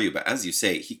thing for you, but as you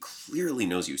say, he clearly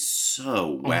knows you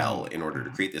so well in order to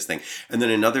create this thing. And then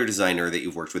another designer that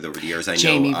you've worked with over the years, I know,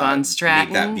 Jamie Von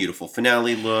Stratton, made that beautiful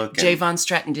finale look. Jay Von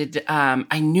Stratton did.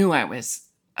 I knew,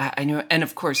 and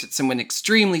of course it's someone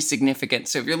extremely significant.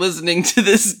 So if you're listening to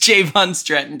this, Jay Von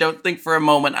Stratton, don't think for a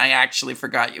moment I actually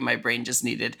forgot you. My brain just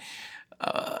needed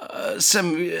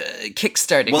some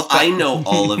kickstarting. Well, I know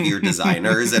all of your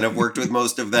designers and have worked with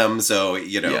most of them. So,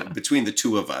 between the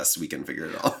two of us, we can figure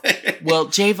it out. Well,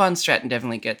 Jay Von Stratton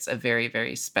definitely gets a very,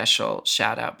 very special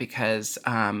shout out, because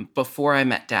before I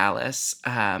met Dallas,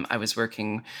 I was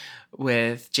working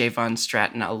with Jay Von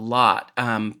Stratton a lot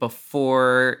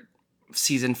before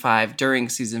season 5, during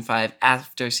season 5,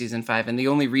 after season 5. And the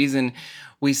only reason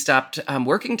we stopped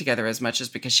working together as much is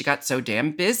because she got so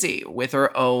damn busy with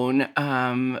her own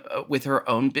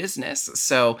business.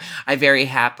 So I very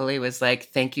happily was like,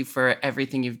 thank you for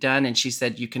everything you've done. And she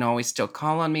said, you can always still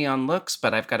call on me on looks,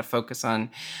 but I've got to focus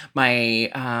on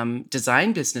my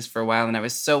design business for a while. And I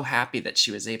was so happy that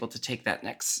she was able to take that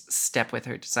next step with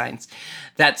her designs.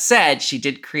 That said, she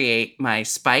did create my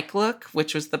Spike look,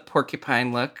 which was the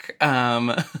porcupine look,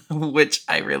 which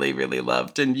I really, really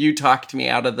loved. And you talked me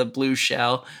out of the blue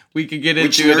shell. We could get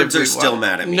into it. Nerds are still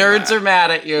mad at me. Nerds are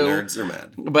mad at you. Nerds are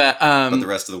mad. But the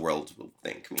rest of the world will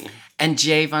thank me. And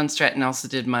Jay Von Stratton also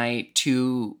did my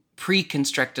 2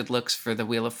 pre-constructed looks for the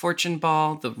Wheel of Fortune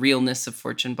ball, the realness of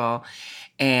Fortune ball,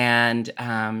 and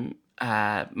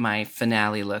my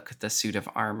finale look, the suit of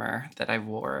armor that I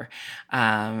wore.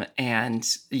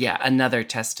 And yeah, another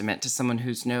testament to someone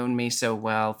who's known me so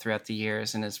well throughout the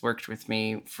years and has worked with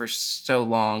me for so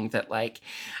long that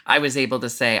I was able to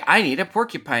say, I need a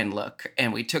porcupine look.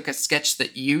 And we took a sketch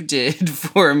that you did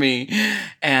for me.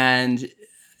 And,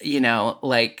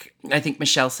 I think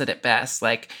Michelle said it best,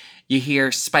 you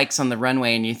hear spikes on the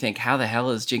runway and you think, how the hell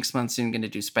is Jinkx Monsoon going to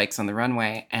do spikes on the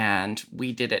runway? And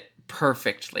we did it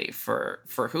perfectly for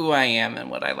who I am and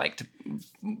what I like to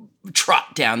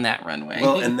trot down that runway.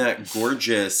 Well, and that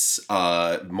gorgeous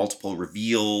multiple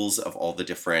reveals of all the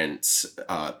different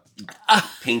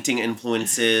painting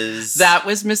influences. That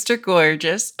was Mr.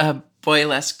 Gorgeous, a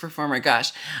boylesque performer.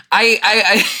 Gosh,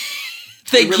 I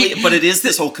Thank you. But it is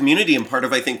this whole community, and part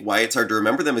of, I think, why it's hard to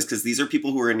remember them is because these are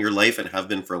people who are in your life and have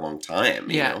been for a long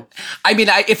time. You know?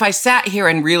 If I sat here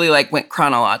and really went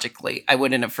chronologically, I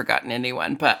wouldn't have forgotten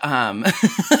anyone. But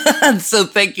so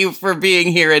thank you for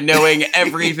being here and knowing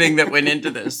everything that went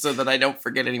into this, so that I don't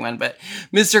forget anyone. But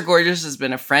Mr. Gorgeous has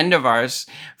been a friend of ours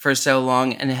for so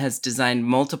long and has designed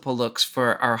multiple looks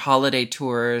for our holiday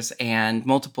tours and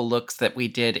multiple looks that we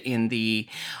did in the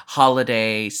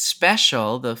holiday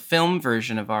special, the film version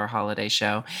of our holiday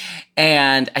show.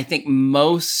 And I think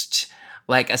most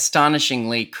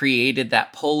astonishingly created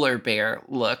that polar bear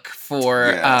look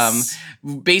for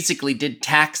basically did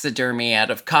taxidermy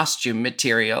out of costume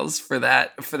materials for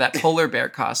that polar bear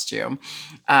costume.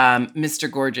 Mr.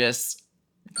 Gorgeous.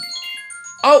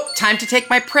 Oh, time to take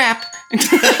my prep.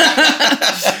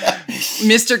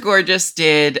 Mr. Gorgeous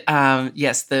did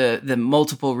the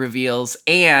multiple reveals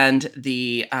and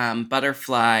the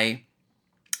butterfly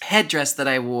headdress that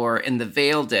I wore in the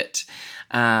Veiled It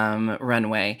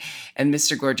runway. And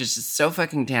Mr. Gorgeous is so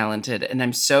fucking talented, and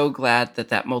I'm so glad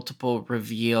that multiple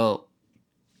reveal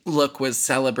look was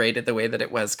celebrated the way that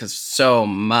it was, because so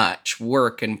much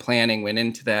work and planning went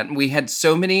into that. And we had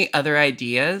so many other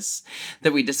ideas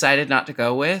that we decided not to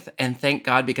go with. And thank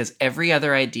God, because every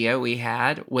other idea we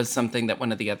had was something that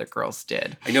one of the other girls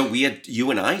did. I know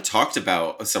you and I talked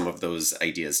about some of those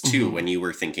ideas too. When you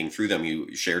were thinking through them,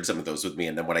 you shared some of those with me.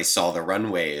 And then when I saw the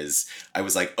runways, I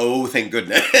was like, oh, thank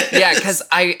goodness. Yeah, because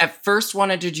I at first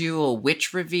wanted to do a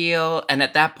witch reveal. And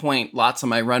at that point, lots of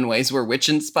my runways were witch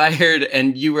inspired.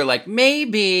 And you were like,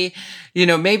 maybe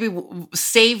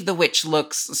save the witch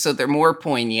looks so they're more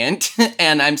poignant.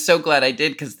 And I'm so glad I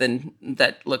did, because then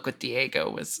that look with Diego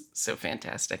was so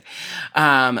fantastic.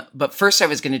 But first I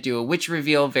was going to do a witch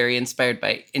reveal, very inspired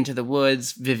by Into the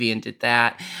Woods. Vivian did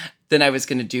that. Then I was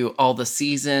going to do all the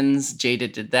seasons.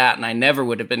 Jada did that, and I never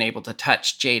would have been able to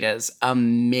touch Jada's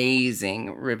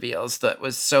amazing reveals. That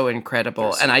was so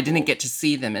incredible. And I didn't get to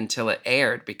see them until it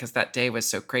aired, because that day was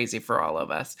so crazy for all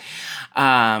of us.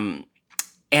 And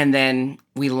then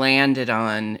we landed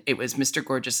on, it was Mr.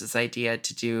 Gorgeous's idea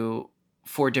to do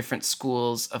 4 different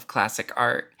schools of classic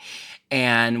art.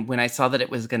 And when I saw that it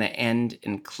was going to end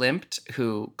in Klimt,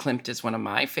 who Klimt is one of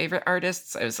my favorite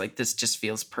artists, I was like, this just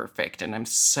feels perfect. And I'm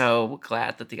so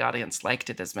glad that the audience liked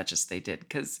it as much as they did,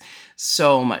 because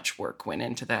so much work went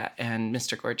into that. And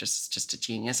Mr. Gorgeous is just a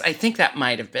genius. I think that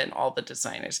might have been all the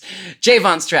designers. Jay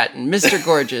Von Stratton, Mr.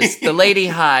 Gorgeous, The Lady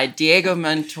Hyde, Diego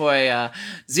Montoya,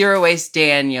 Zero Waste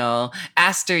Daniel,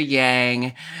 Aster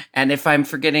Yang. And if I'm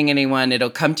forgetting anyone, it'll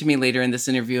come to me later in this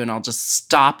interview, and I'll just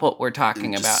stop what we're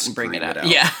talking about and bring it up.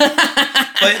 Yeah.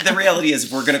 But the reality is,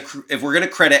 if we're gonna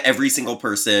credit every single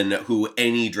person who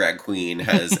any drag queen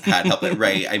has had help it,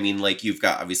 right? I mean, like, you've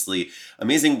got obviously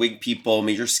amazing wig people,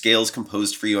 Major Scales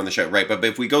composed for you on the show, right? But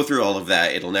if we go through all of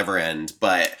that, it'll never end.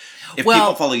 But if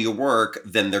people follow your work,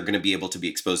 then they're going to be able to be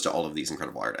exposed to all of these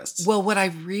incredible artists. Well, what I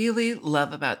really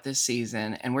love about this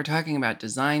season, and we're talking about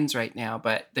designs right now,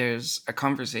 but there's a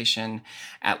conversation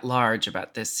at large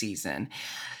about this season,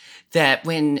 that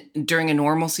when during a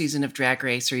normal season of Drag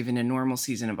Race, or even a normal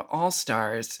season of All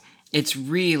Stars, it's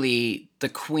really the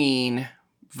queen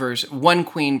versus one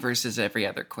queen versus every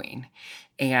other queen.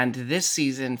 And this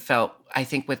season felt, I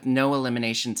think, with no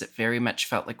eliminations, it very much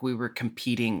felt like we were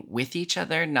competing with each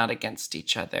other, not against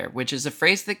each other, which is a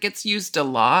phrase that gets used a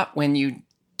lot when you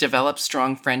develop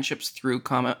strong friendships through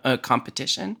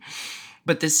competition.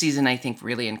 But this season, I think,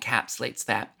 really encapsulates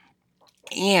that.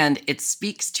 And it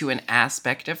speaks to an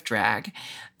aspect of drag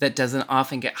that doesn't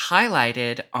often get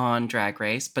highlighted on Drag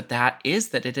Race, but that is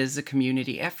that it is a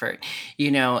community effort. You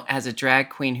know, as a drag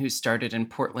queen who started in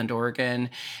Portland, Oregon,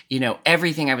 you know,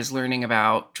 everything I was learning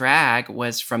about drag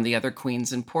was from the other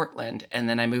queens in Portland. And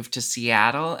then I moved to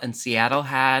Seattle, and Seattle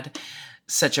had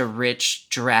such a rich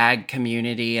drag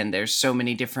community, and there's so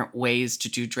many different ways to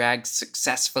do drag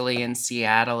successfully in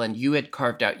Seattle. And you had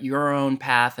carved out your own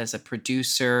path as a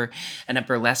producer and a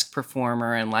burlesque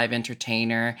performer and live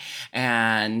entertainer.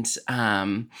 And,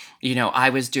 you know,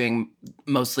 I was doing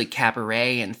mostly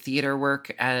cabaret and theater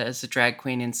work as a drag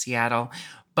queen in Seattle.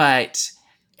 But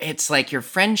it's like your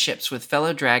friendships with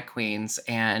fellow drag queens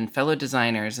and fellow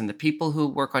designers and the people who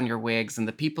work on your wigs and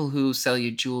the people who sell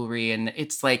you jewelry. And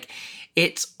it's like,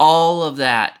 it's all of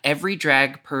that. Every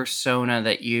drag persona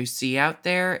that you see out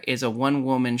there is a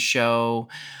one-woman show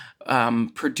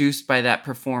produced by that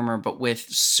performer, but with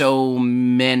so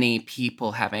many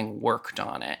people having worked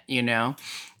on it, you know?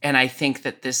 And I think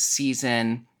that this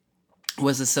season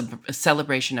was a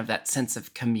celebration of that sense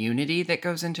of community that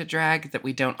goes into drag that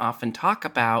we don't often talk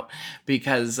about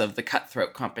because of the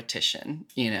cutthroat competition,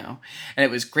 you know? And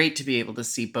it was great to be able to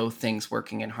see both things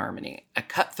working in harmony. A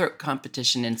cutthroat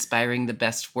competition inspiring the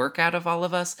best work out of all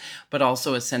of us, but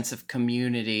also a sense of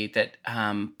community that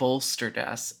bolstered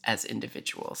us as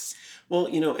individuals. Well,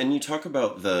 you know, and you talk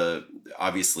about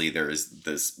obviously there is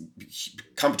this,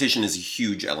 competition is a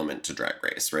huge element to Drag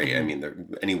Race, right? Mm-hmm. I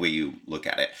mean, any way you look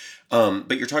at it.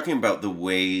 But you're talking about the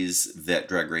ways that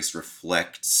Drag Race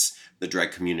reflects the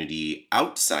drag community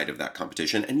outside of that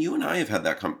competition. And you and I have had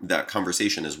that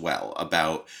conversation as well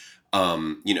about,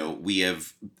 you know, we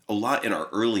have a lot in our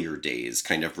earlier days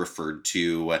kind of referred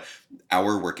to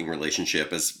our working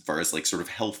relationship as far as like sort of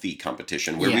healthy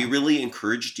competition, where we really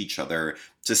encouraged each other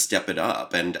to step it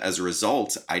up. And as a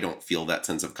result, I don't feel that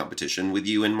sense of competition with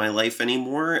you in my life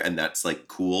anymore. And that's like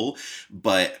cool.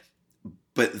 But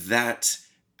that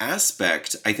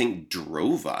aspect, I think,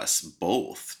 drove us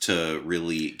both to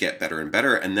really get better and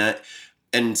better. And that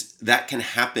And that can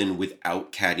happen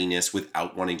without cattiness,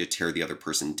 without wanting to tear the other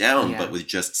person down, Yeah. but with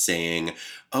just saying,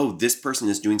 oh, this person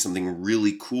is doing something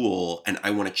really cool, and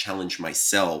I want to challenge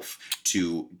myself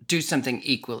to do something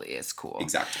equally as cool.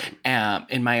 Exactly.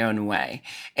 In my own way.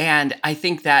 And I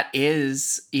think that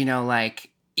is,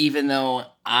 like, even though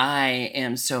I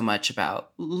am so much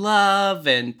about love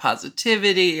and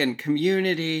positivity and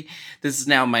community, this is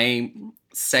now my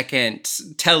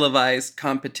second televised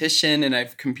competition, and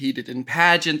I've competed in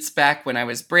pageants back when I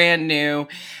was brand new.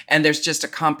 And there's just a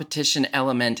competition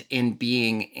element in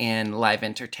being in live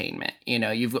entertainment.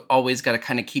 You've always got to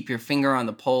kind of keep your finger on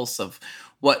the pulse of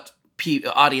what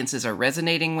audiences are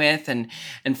resonating with, and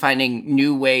finding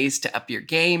new ways to up your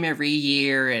game every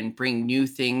year and bring new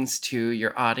things to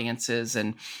your audiences.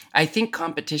 And I think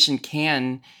competition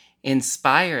can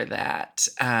inspire that.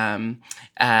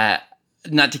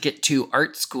 Not to get too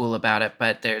art school about it,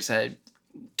 but there's a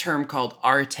term called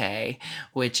arte,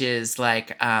 which is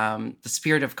like the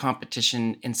spirit of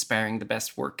competition inspiring the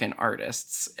best work in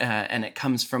artists. And it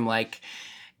comes from like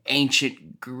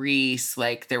ancient Greece.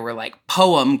 Like there were like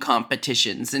poem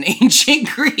competitions in ancient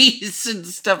Greece and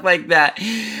stuff like that.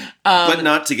 But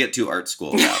not to get too art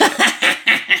school about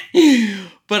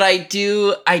it. But I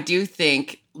do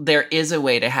think there is a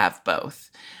way to have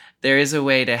both. There is a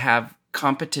way to have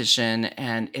competition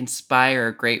and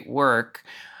inspire great work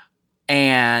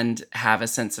and have a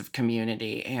sense of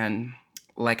community. And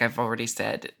like I've already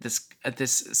said, this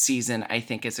season I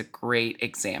think is a great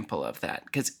example of that,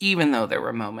 because even though there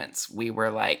were moments we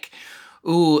were like,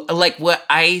 ooh, like what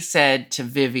I said to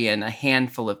Vivian a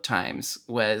handful of times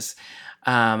was,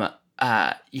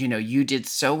 you did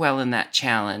so well in that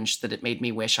challenge that it made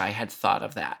me wish I had thought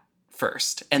of that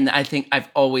first. And I think I've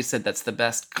always said that's the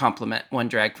best compliment one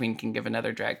drag queen can give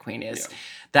another drag queen is,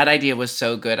 that idea was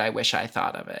so good, I wish I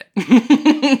thought of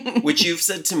it. Which you've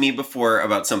said to me before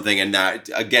about something, and that,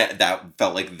 again, that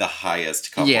felt like the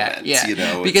highest compliment.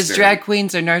 Yeah. Because drag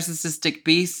queens are narcissistic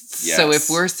beasts. Yes. So if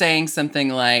we're saying something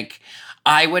like,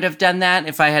 I would have done that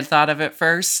if I had thought of it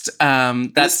first,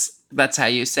 that's how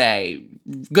you say,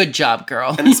 good job,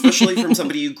 girl. And especially from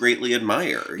somebody you greatly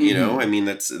admire, you know? I mean,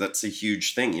 that's a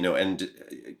huge thing, and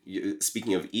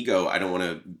speaking of ego, I don't want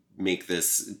to make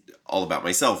this all about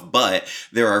myself, but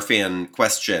there are fan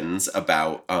questions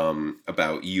about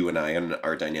you and I and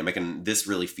our dynamic, and this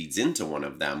really feeds into one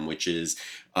of them, which is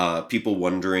people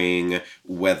wondering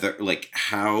whether, like,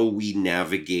 how we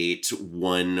navigate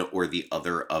one or the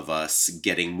other of us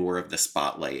getting more of the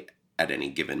spotlight at any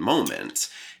given moment.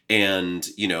 And,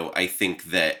 I think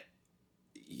that,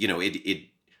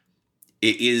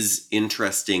 it is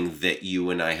interesting that you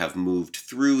and I have moved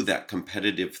through that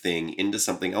competitive thing into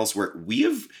something else where we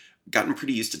have gotten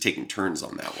pretty used to taking turns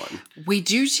on that one. We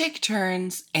do take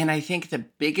turns, and I think the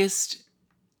biggest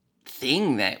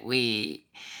thing that we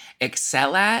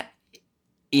excel at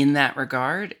in that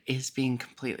regard is being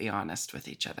completely honest with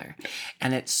each other.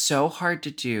 And it's so hard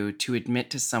to do, to admit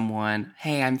to someone,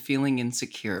 hey, I'm feeling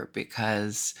insecure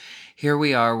because here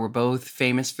we are, we're both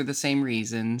famous for the same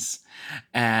reasons.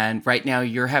 And right now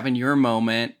you're having your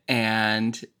moment,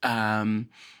 and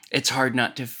it's hard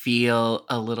not to feel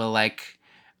a little like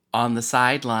on the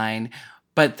sideline.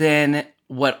 But then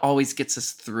what always gets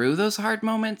us through those hard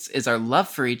moments is our love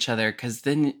for each other, because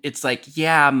then it's like,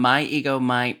 yeah, my ego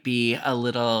might be a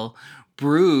little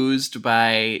bruised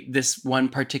by this one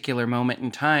particular moment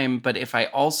in time, but if I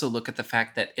also look at the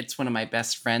fact that it's one of my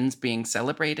best friends being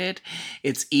celebrated,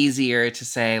 it's easier to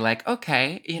say, like,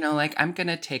 okay, like, I'm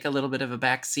gonna take a little bit of a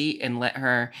back seat and let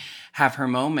her have her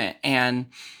moment. And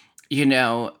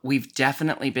we've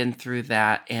definitely been through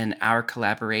that in our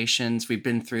collaborations. We've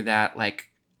been through that, like,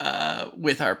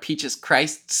 with our Peaches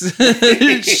Christ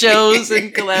shows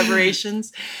and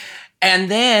collaborations. And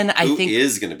then Who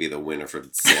is going to be the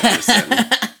Winifred Sanderson?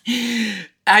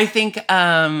 I think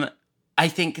the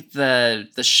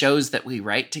shows that we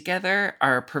write together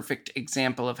are a perfect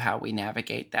example of how we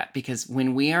navigate that. Because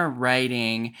when we are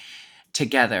writing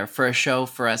together for a show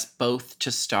for us both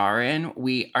to star in,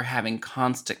 we are having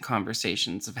constant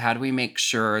conversations of how do we make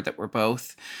sure that we're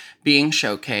both being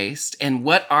showcased and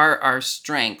what are our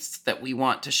strengths that we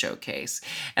want to showcase.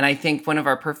 And I think one of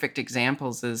our perfect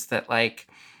examples is that, like,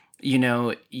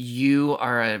 you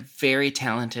are a very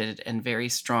talented and very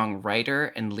strong writer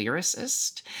and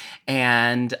lyricist,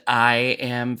 and I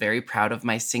am very proud of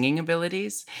my singing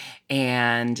abilities.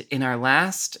 And in our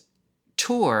last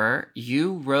tour,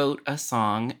 you wrote a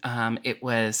song. It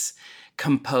was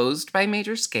composed by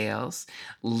Major Scales,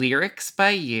 lyrics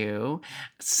by you,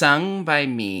 sung by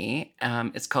me.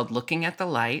 It's called Looking at the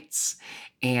Lights.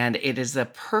 And it is a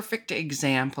perfect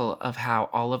example of how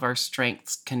all of our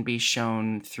strengths can be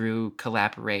shown through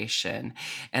collaboration.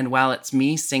 And while it's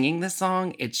me singing the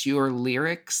song, it's your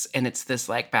lyrics, and it's this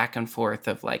like back and forth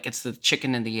of like, it's the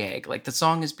chicken and the egg. Like the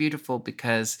song is beautiful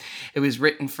because it was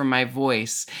written from my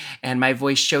voice, and my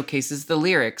voice showcases the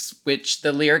lyrics, which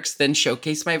the lyrics then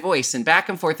showcase my voice, and back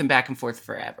and forth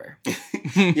forever.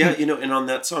 Yeah, and on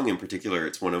that song in particular,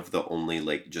 it's one of the only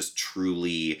like just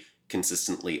truly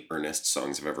consistently earnest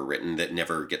songs I've ever written that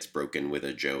never gets broken with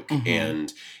a joke. Mm-hmm.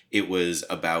 And it was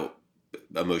about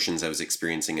emotions I was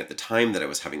experiencing at the time that I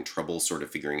was having trouble sort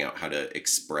of figuring out how to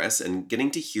express, and getting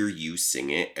to hear you sing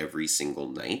it every single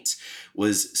night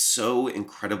was so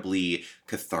incredibly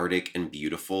cathartic and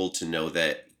beautiful to know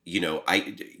that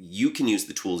you can use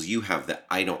the tools you have that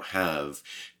I don't have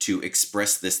to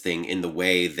express this thing in the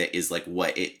way that is like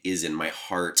what it is in my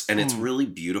heart. And it's really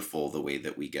beautiful the way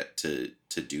that we get to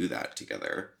do that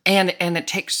together. And it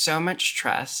takes so much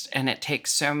trust, and it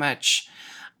takes so much,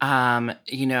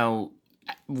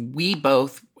 we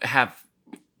both have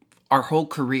our whole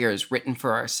careers written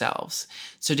for ourselves.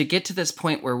 So to get to this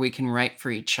point where we can write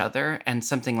for each other, and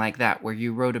something like that, where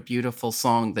you wrote a beautiful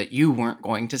song that you weren't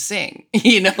going to sing,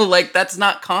 like that's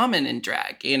not common in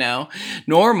drag,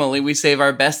 Normally we save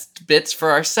our best bits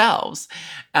for ourselves.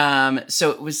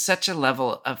 So it was such a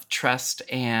level of trust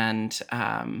and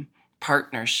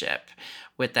partnership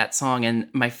with that song. And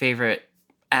my favorite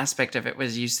aspect of it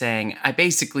was you saying, I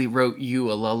basically wrote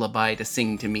you a lullaby to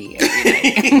sing to me every night.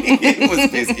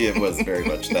 It was very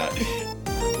much that.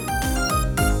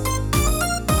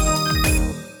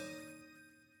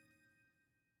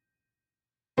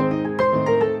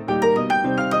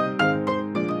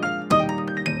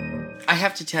 I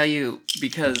have to tell you,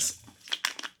 because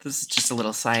this is just a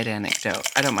little side anecdote.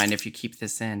 I don't mind if you keep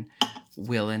this in,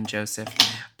 Will and Joseph.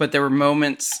 But there were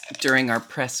moments during our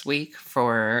press week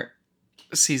for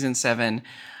season 7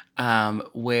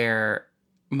 where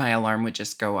my alarm would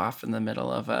just go off in the middle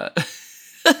of a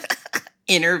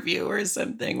interview or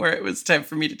something, where it was time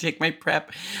for me to take my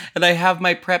prep. And I have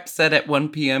my prep set at 1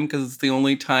 p.m. because it's the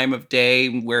only time of day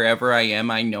wherever I am,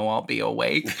 I know I'll be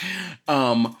awake.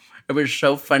 It was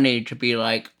so funny to be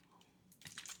like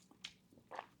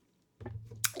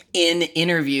in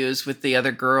interviews with the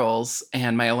other girls,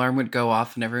 and my alarm would go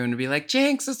off and everyone would be like,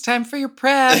 Jinx, it's time for your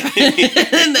prep.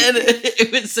 And then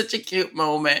it was such a cute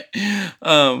moment.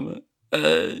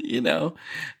 If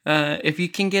you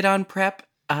can get on prep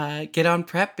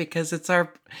because it's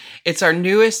our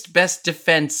newest best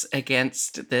defense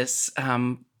against this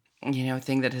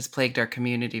thing that has plagued our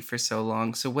community for so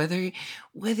long. So whether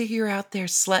you're out there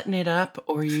slutting it up,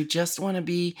 or you just want to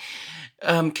be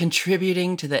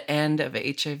contributing to the end of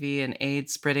HIV and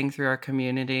AIDS spreading through our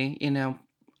community,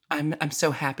 I'm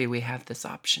so happy we have this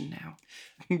option now.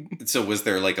 So was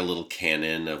there like a little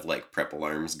cannon of like prep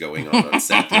alarms going on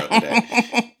set throughout the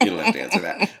day? You don't have to answer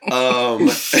that.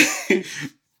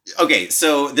 Okay,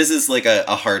 so this is like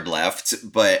a hard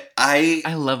left, but I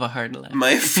love a hard left.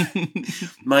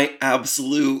 My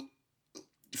absolute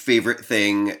favorite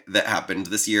thing that happened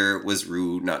this year was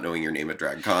Rue not knowing your name at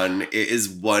DragCon. It is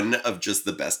one of just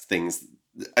the best things.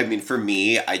 I mean, for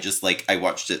me, I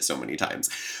watched it so many times.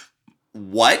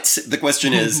 What? The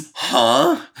question is,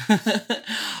 huh?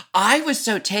 I was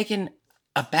so taken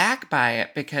aback by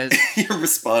it because your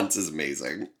response is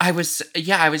amazing. I was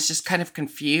just kind of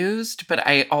confused, but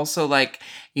I also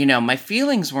my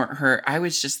feelings weren't hurt. I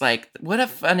was just like, what a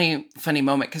funny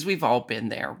moment, because we've all been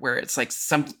there where it's like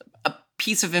a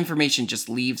piece of information just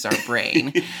leaves our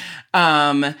brain.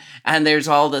 And there's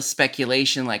all the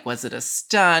speculation, like, was it a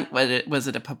stunt? Was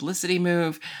it a publicity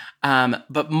move?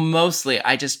 But mostly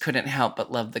I just couldn't help but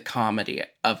love the comedy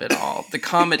of it all. The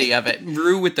comedy of it.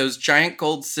 Rue with those giant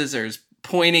gold scissors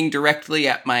pointing directly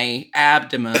at my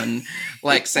abdomen,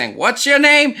 like saying, what's your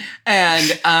name?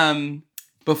 And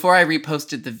before I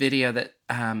reposted the video that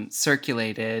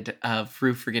circulated of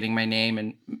Rue forgetting my name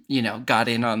and, got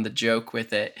in on the joke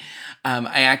with it,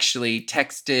 I actually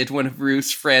texted one of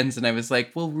Rue's friends and I was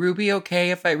like, will Rue be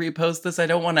okay if I repost this? I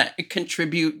don't want to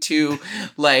contribute to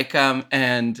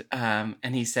and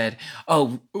he said,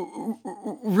 oh,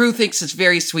 Rue thinks it's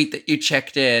very sweet that you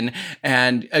checked in,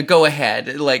 and go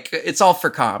ahead. Like, it's all for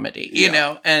comedy, you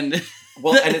know? And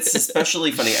well, and it's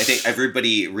especially funny. I think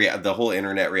everybody, the whole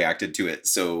internet reacted to it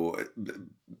so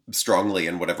strongly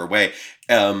in whatever way.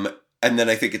 And then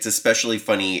I think it's especially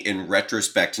funny in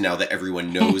retrospect now that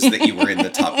everyone knows that you were in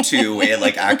the top 2.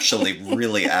 It actually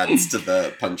really adds to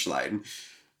the punchline.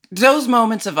 those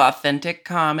moments of authentic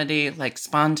comedy, like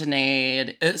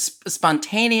spontaneous,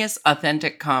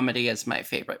 authentic comedy is my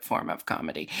favorite form of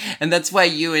comedy. And that's why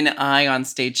you and I on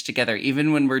stage together,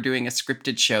 even when we're doing a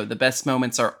scripted show, the best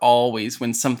moments are always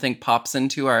when something pops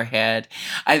into our head.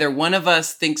 Either one of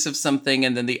us thinks of something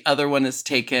and then the other one is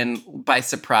taken by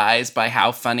surprise by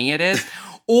how funny it is.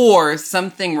 Or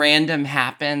something random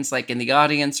happens, like in the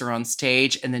audience or on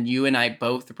stage, and then you and I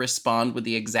both respond with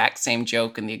the exact same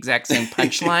joke and the exact same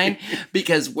punchline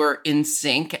because we're in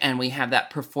sync and we have that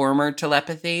performer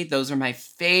telepathy. Those are my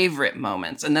favorite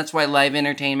moments. And that's why live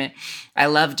entertainment, I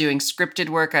love doing scripted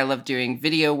work. I love doing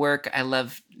video work. I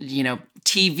love,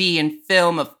 TV and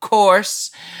film, of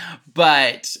course.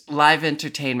 But live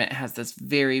entertainment has this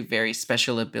very, very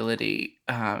special ability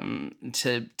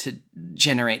to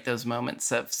generate those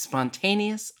moments of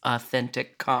spontaneous,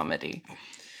 authentic comedy.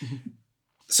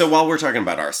 So while we're talking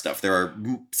about our stuff, there are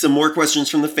some more questions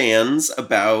from the fans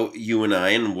about you and I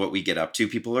and what we get up to.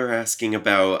 People are asking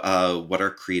about what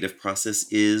our creative process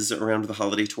is around the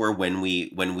holiday tour when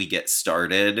we get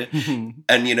started. And,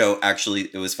 actually,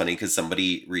 it was funny because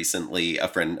somebody recently, a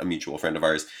mutual friend of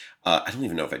ours, I don't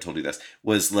even know if I told you this,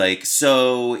 was like,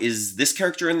 so is this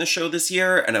character in the show this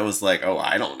year? And I was like, oh,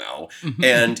 I don't know.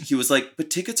 And he was like, but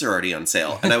tickets are already on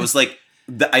sale. And I was like,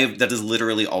 that is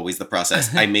literally always the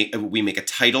process. We make a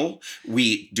title,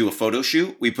 we do a photo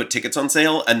shoot, we put tickets on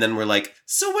sale, and then we're like,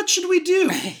 so what should we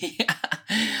do? Yeah.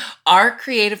 Our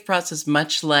creative process,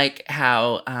 much like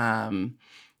how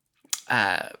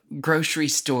grocery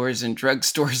stores and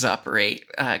drugstores operate,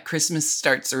 Christmas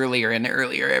starts earlier and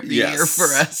earlier every year for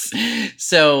us.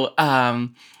 So,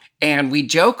 and we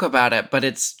joke about it, but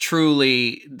it's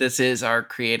truly, this is our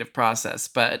creative process.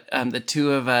 But the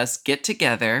two of us get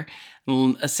together,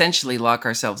 essentially lock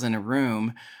ourselves in a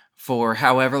room for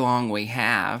however long we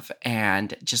have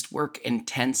and just work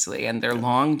intensely. And they're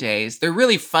long days. They're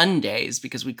really fun days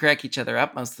because we crack each other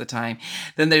up most of the time.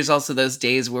 Then there's also those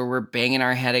days where we're banging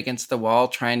our head against the wall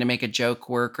trying to make a joke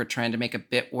work or trying to make a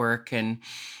bit work. And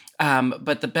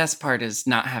but the best part is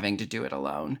not having to do it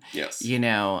alone. Yes.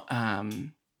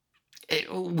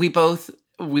 We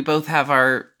both have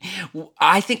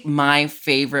I think my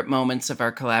favorite moments of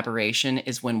our collaboration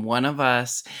is when one of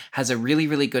us has a really,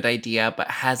 really good idea, but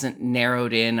hasn't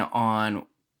narrowed in on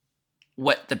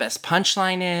what the best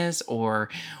punchline is, or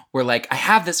we're like, I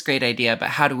have this great idea, but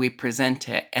how do we present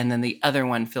it? And then the other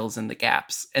one fills in the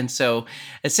gaps. And so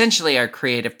essentially our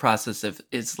creative process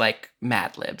is like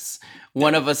Mad Libs.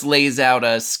 One of us lays out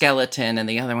a skeleton and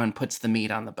the other one puts the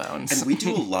meat on the bones. And we do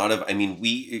a lot of,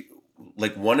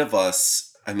 one of us,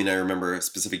 I remember a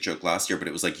specific joke last year, but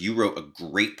it was like you wrote a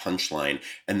great punchline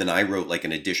and then I wrote like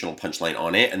an additional punchline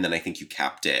on it. And then I think you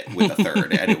capped it with a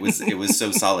third and it was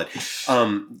so solid.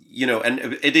 And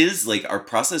it is like our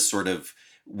process sort of,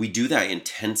 we do that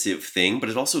intensive thing, but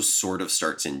it also sort of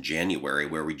starts in January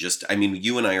where we just,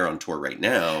 you and I are on tour right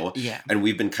now. Yeah. And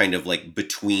we've been kind of like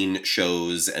between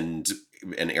shows and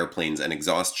airplanes and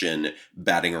exhaustion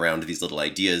batting around these little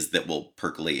ideas that will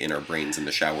percolate in our brains in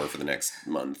the shower for the next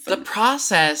month. The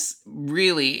process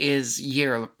really is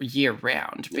year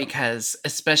round because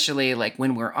especially like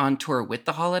when we're on tour with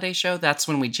the holiday show, that's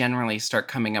when we generally start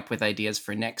coming up with ideas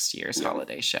for next year's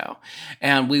holiday show.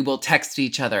 And we will text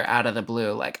each other out of the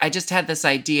blue like, I just had this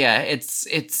idea. It's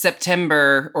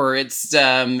September or it's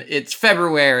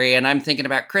February and I'm thinking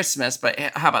about Christmas, but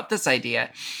how about this idea?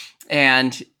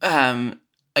 And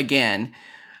again,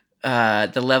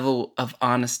 the level of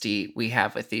honesty we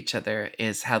have with each other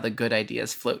is how the good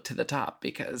ideas float to the top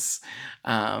because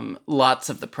lots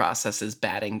of the process is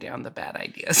batting down the bad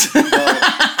ideas.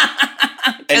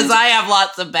 Because I have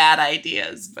lots of bad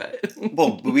ideas, but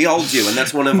well, we all do, and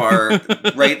that's one of our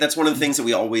right. That's one of the things that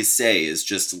we always say is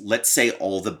just let's say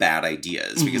all the bad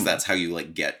ideas because that's how you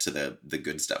like get to the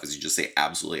good stuff. Is you just say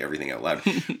absolutely everything out loud.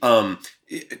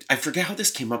 I forget how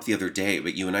this came up the other day,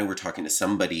 but you and I were talking to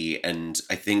somebody, and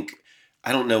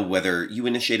I don't know whether you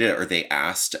initiated it or they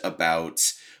asked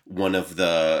about one of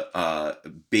the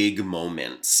big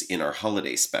moments in our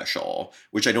holiday special,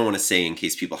 which I don't want to say in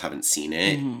case people haven't seen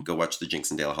it. Mm-hmm. Go watch the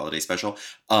Jinx and Dale holiday special.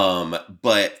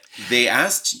 But they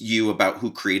asked you about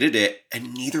who created it,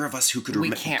 and neither of us could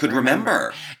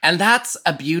remember. And that's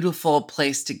a beautiful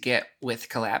place to get with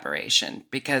collaboration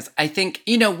because I think,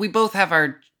 we both have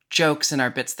our jokes and our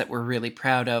bits that we're really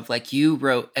proud of. Like you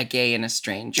wrote A Gay and a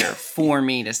Stranger for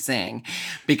me to sing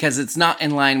because it's not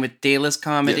in line with Dela's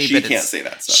comedy. Yeah, she can't say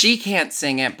that stuff. She can't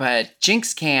sing it, but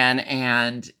Jinx can.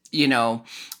 And, you know,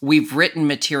 we've written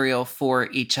material for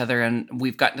each other and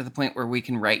we've gotten to the point where we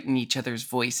can write in each other's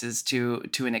voices to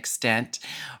an extent.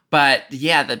 But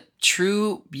yeah, the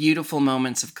true beautiful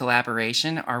moments of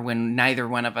collaboration are when neither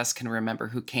one of us can remember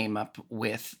who came up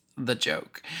with the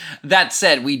joke. That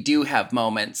said, we do have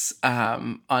moments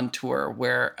on tour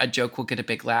where a joke will get a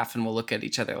big laugh and we'll look at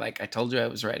each other like, I told you I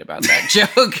was right about that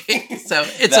joke. So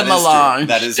it's a melange.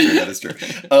 That is true.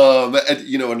 And,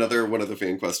 you know, another one of the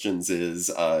fan questions is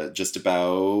just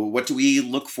about what do we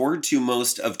look forward to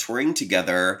most of touring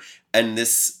together? And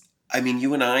this, I mean,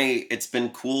 you and I, it's been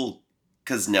cool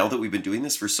because now that we've been doing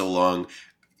this for so long,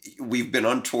 we've been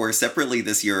on tour separately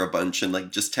this year a bunch and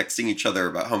like just texting each other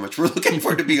about how much we're looking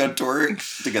forward to being on tour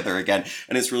together again.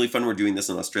 And it's really fun. We're doing this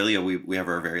in Australia. We have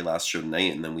our very last show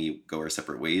tonight and then we go our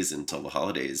separate ways until the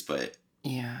holidays. But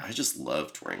yeah, I just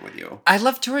love touring with you. I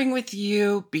love touring with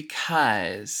you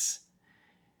because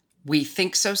we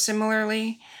think so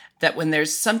similarly that when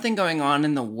there's something going on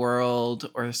in the world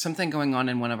or something going on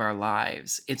in one of our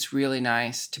lives, it's really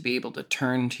nice to be able to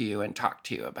turn to you and talk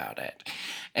to you about it.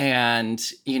 And,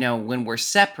 you know, when we're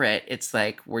separate, it's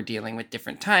like we're dealing with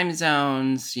different time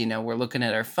zones, you know, we're looking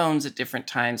at our phones at different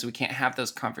times. We can't have those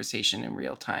conversations in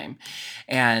real time.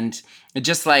 And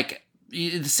just like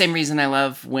the same reason I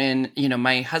love when, you know,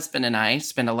 my husband and I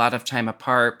spend a lot of time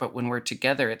apart, but when we're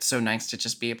together, it's so nice to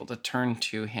just be able to turn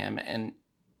to him and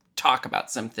talk about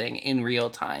something in real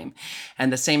time.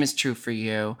 And the same is true for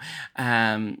you.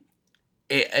 You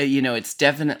know, it's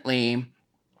definitely,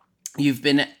 you've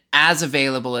been as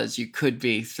available as you could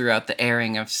be throughout the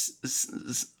airing of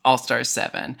All-Star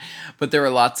 7. But there were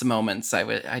lots of moments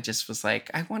I just was like,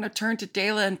 I want to turn to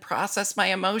Dela and process my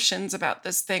emotions about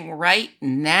this thing right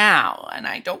now. And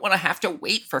I don't want to have to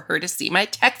wait for her to see my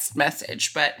text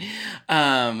message. But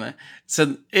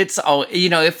so it's all, you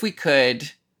know, if we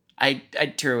could,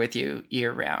 I'd tour with you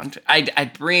year round.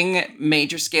 I'd bring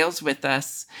Major Scales with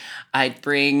us. I'd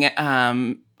bring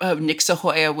Nick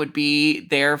Sahoya would be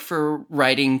there for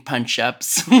writing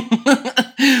punch-ups.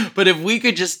 But if we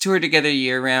could just tour together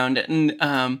year round,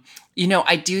 and you know,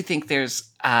 I do think there's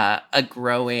a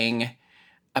growing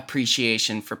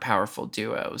appreciation for powerful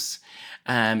duos.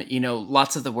 You know,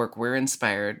 lots of the work we're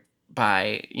inspired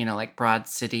by, you know, like Broad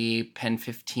City, Pen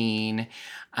 15,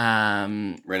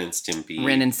 Ren and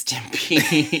Stimpy,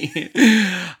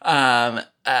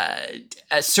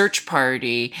 a Search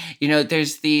Party. You know,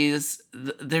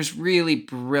 there's really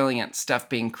brilliant stuff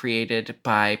being created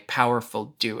by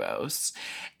powerful duos.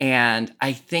 And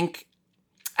I think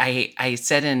I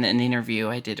said in an interview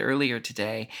I did earlier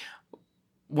today,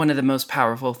 one of the most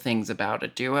powerful things about a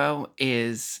duo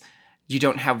is you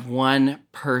don't have one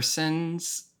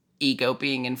person's ego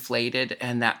being inflated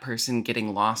and that person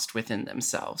getting lost within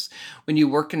themselves. When you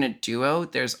work in a duo,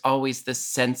 there's always this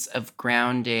sense of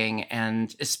grounding,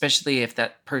 and especially if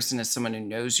that person is someone who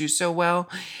knows you so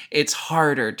well, it's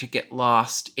harder to get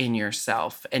lost in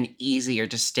yourself and easier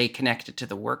to stay connected to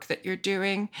the work that you're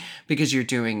doing because you're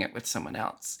doing it with someone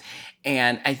else.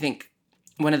 And I think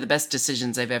one of the best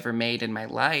decisions I've ever made in my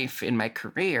life, in my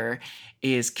career,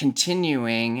 is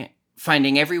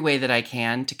finding every way that I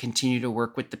can to continue to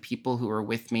work with the people who were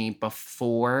with me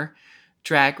before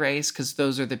Drag Race, because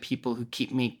those are the people who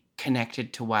keep me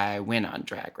connected to why I win on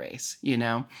Drag Race, you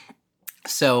know?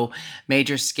 So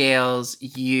Major Scales,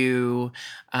 you,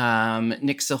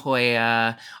 Nick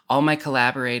Sahoya, all my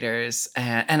collaborators,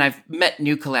 and I've met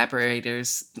new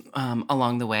collaborators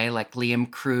along the way, like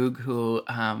Liam Krug, who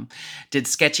did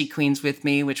Sketchy Queens with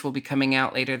me, which will be coming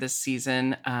out later this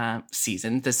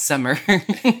this summer.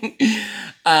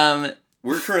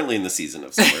 We're currently in the season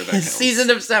of summer. That counts. Season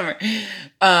of summer.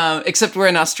 Except we're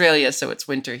in Australia, so it's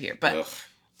winter here. But ugh.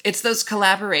 It's those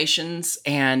collaborations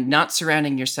and not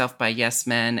surrounding yourself by yes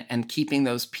men and keeping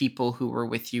those people who were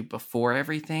with you before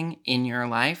everything in your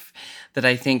life that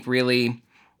I think really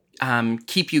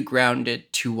keep you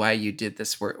grounded to why you did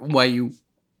this work, why you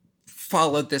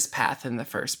followed this path in the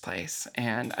first place.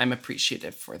 And I'm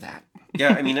appreciative for that.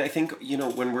 Yeah, I mean, I think, you know,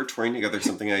 when we're touring together,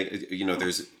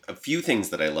 there's a few things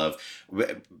that I love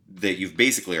that you've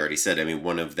basically already said. I mean,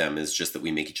 one of them is just that we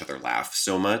make each other laugh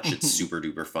so much. It's super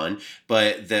duper fun.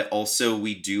 But that also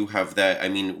we do have that, I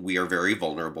mean, we are very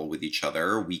vulnerable with each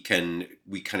other. We kind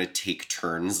of take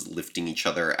turns lifting each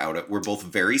other out. We're both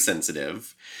very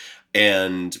sensitive.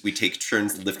 and we take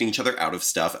turns lifting each other out of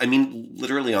stuff. I mean,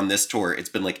 literally on this tour, it's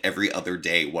been like every other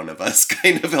day, one of us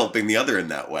kind of helping the other in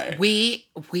that way.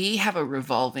 We have a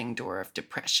revolving door of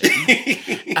depression,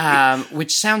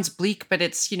 which sounds bleak, but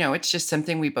it's, it's just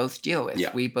something we both deal with.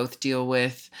 Yeah. We both deal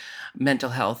with mental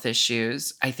health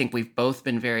issues. I think we've both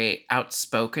been very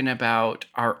outspoken about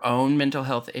our own mental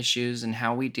health issues and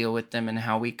how we deal with them and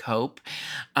how we cope,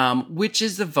 which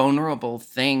is a vulnerable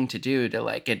thing to do, to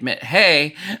like admit,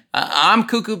 hey, I'm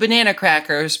cuckoo banana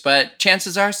crackers, but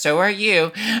chances are so are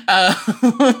you.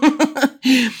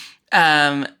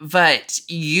 But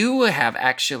you have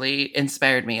actually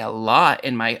inspired me a lot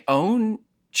in my own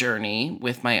journey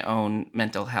with my own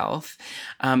mental health,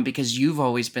 because you've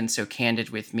always been so candid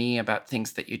with me about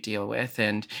things that you deal with,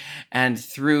 and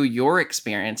through your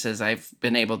experiences, I've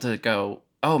been able to go,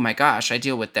 oh my gosh, I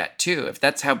deal with that too. If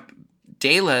that's how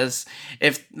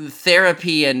if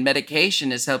therapy and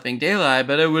medication is helping Dela, I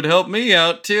bet it would help me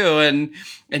out too.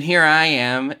 And here I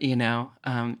am,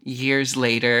 years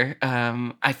later,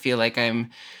 I feel like I'm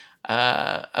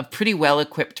a pretty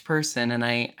well-equipped person, and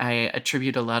I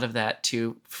attribute a lot of that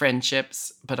to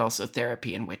friendships, but also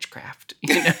therapy and witchcraft,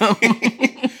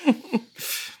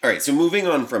 All right, so moving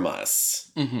on from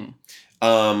us,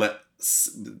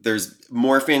 there's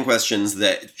more fan questions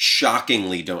that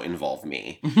shockingly don't involve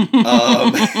me.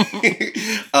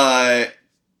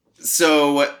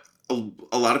 So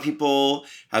a lot of people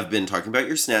have been talking about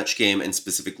your Snatch Game and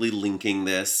specifically linking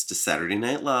this to Saturday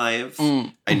Night Live.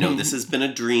 I know this has been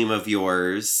a dream of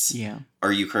yours. Yeah.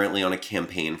 Are you currently on a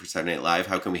campaign for Saturday Night Live?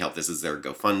 How can we help this? Is there a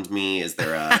GoFundMe? Is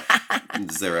there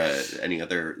any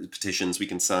other petitions we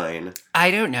can sign? I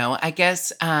don't know. I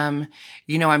guess, I'm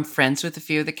friends with a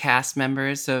few of the cast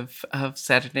members of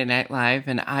Saturday Night Live,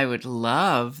 and I would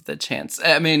love the chance.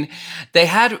 I mean, they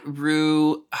had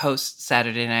Rue host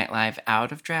Saturday Night Live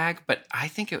out of drag, but I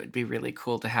think it would be really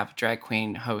cool to have a drag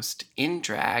queen host in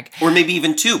drag. Or maybe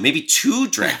even two. Maybe two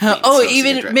drag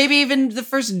queens. Maybe even the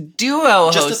first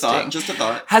duo just hosting. Just a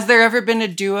thought. Has there ever been a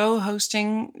duo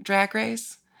hosting Drag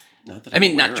Race?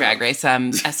 Not Drag Race,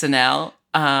 SNL.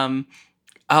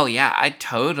 Oh yeah, I'd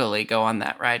totally go on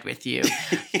that ride with you.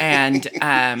 And,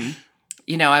 I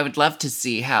would love to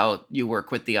see how you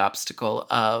work with the obstacle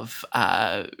of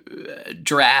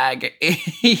drag,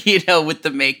 with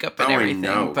the makeup and everything. I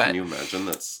know. But, can you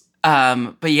imagine?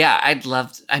 But yeah,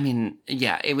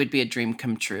 it would be a dream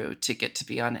come true to get to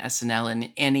be on SNL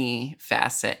in any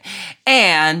facet.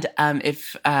 And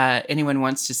if anyone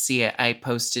wants to see it, I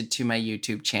posted to my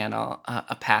YouTube channel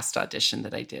a past audition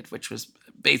that I did, which was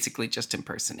basically just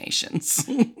impersonations.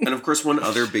 And of course, one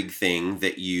other big thing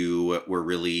that you were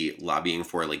really lobbying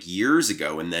for like years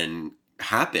ago and then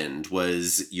happened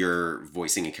was you're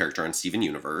voicing a character on Steven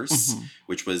Universe,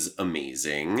 which was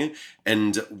amazing.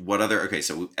 And so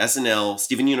SNL,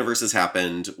 Steven Universe has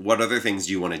happened. What other things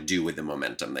do you want to do with the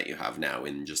momentum that you have now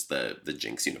in just the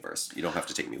Jinx universe? You don't have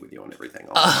to take me with you on everything.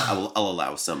 I'll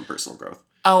allow some personal growth.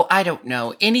 Oh, I don't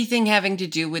know. Anything having to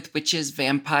do with witches,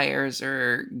 vampires,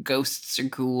 or ghosts or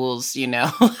ghouls,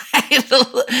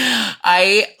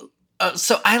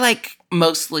 So I like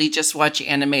mostly just watch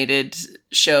animated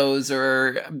shows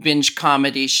or binge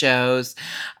comedy shows.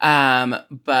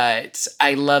 But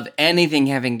I love anything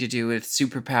having to do with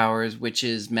superpowers,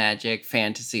 witches, magic,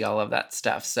 fantasy, all of that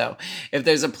stuff. So if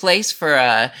there's a place for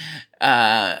a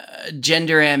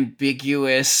gender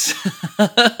ambiguous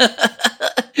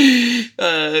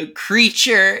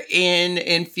creature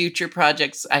in future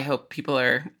projects, I hope people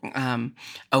are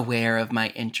aware of my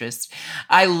interest.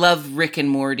 I love Rick and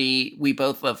Morty. We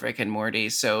both love Rick and Morty.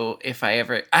 So if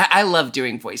I love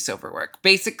doing voiceover work.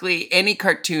 Basically, any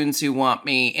cartoons who want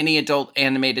me, any adult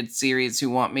animated series who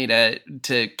want me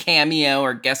to cameo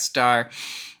or guest star,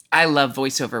 I love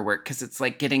voiceover work because it's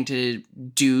like getting to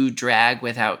do drag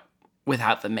without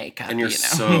the makeup. And you're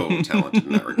so talented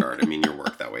in that regard. I mean, your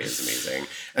work that way is amazing.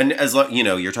 And as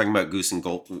you're talking about goose and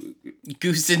gold, the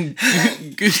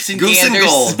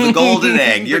golden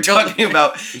egg. You're talking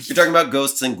about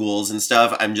ghosts and ghouls and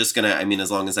stuff. I'm just gonna. I mean, as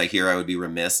long as I hear, I would be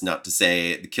remiss not to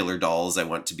say the Killer Dolls. I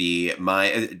want to be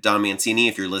my Don Mancini.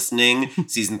 If you're listening,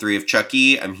 season 3 of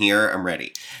Chucky. I'm here. I'm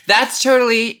ready. That's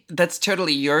totally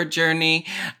your journey.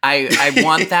 I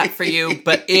want that for you.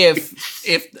 But if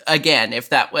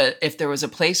there was a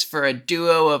place for a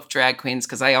duo of drag queens,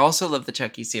 because I also love the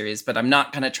Chucky series, but I'm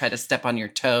not going to try to step on your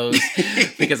toes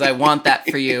because I want that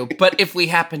for you. But if we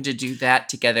happen to do that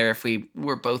together, if we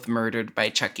were both murdered by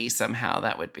Chucky somehow,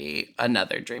 that would be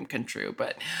another dream come true.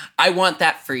 But I want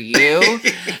that for you.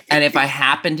 And if I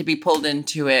happen to be pulled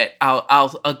into it,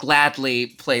 I'll gladly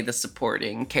play the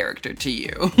supporting character to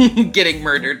you, getting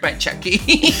murdered by Chucky.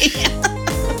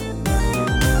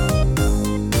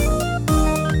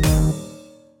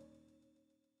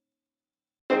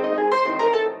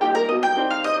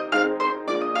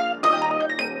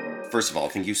 first of all,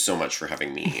 thank you so much for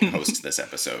having me host this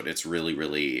episode. It's really,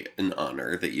 really an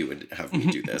honor that you would have me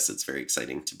do this. It's very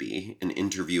exciting to be an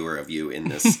interviewer of you in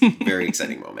this very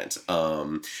exciting moment.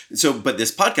 But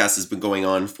this podcast has been going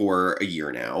on for a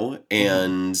year now,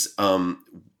 and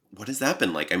what has that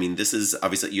been like? I mean, this is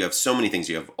obviously, you have so many things.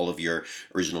 You have all of your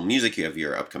original music, you have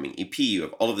your upcoming EP, you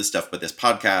have all of this stuff, but this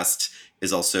podcast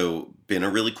has also been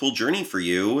a really cool journey for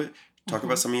you. Talk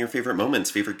about some of your favorite moments,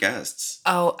 favorite guests.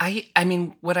 Oh, I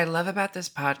mean, what I love about this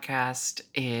podcast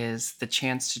is the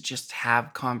chance to just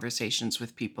have conversations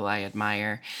with people I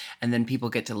admire, and then people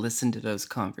get to listen to those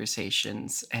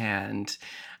conversations and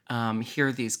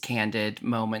hear these candid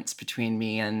moments between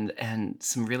me and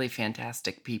some really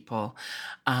fantastic people.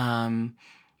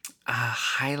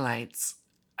 Highlights.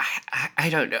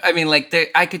 I don't know. I mean, like,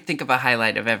 I could think of a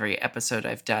highlight of every episode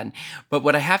I've done. But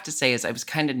what I have to say is I was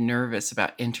kind of nervous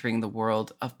about entering the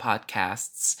world of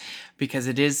podcasts because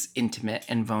it is intimate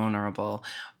and vulnerable.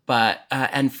 But,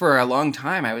 and for a long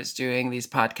time, I was doing these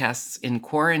podcasts in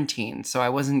quarantine. So I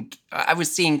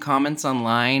was seeing comments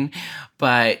online.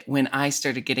 But when I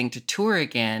started getting to tour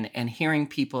again and hearing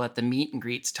people at the meet and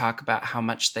greets talk about how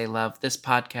much they love this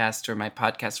podcast or my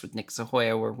podcast with Nick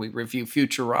Zahoya, where we review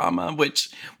Futurama, which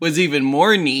was even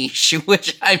more niche,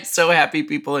 which I'm so happy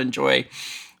people enjoy.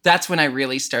 That's when I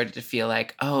really started to feel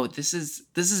like, oh, this is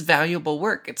valuable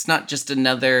work. It's not just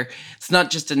another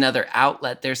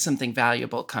outlet. There's something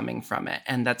valuable coming from it.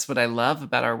 And that's what I love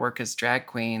about our work as drag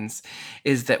queens,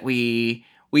 is that we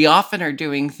often are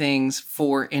doing things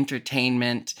for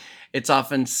entertainment. It's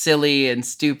often silly and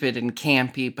stupid and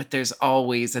campy, but there's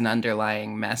always an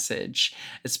underlying message,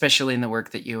 especially in the work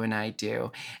that you and I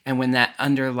do. And when that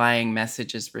underlying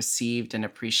message is received and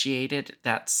appreciated,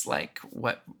 that's like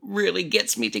what really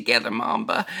gets me together,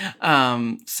 Mamba.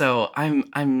 So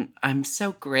I'm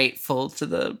so grateful to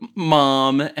the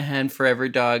Mom and Forever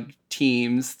Dog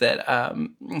teams that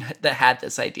had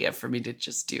this idea for me to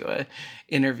just do a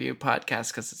interview podcast,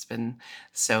 because it's been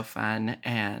so fun.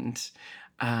 And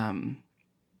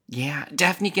yeah,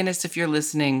 Daphne Guinness, if you're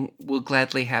listening, we'll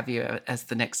gladly have you as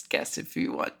the next guest if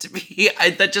you want to be.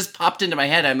 That just popped into my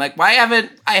head. I'm like, why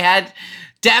haven't I had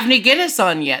Daphne Guinness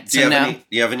on yet? Do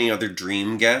you have any other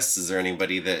dream guests? Is there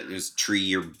anybody that is tree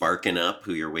you're barking up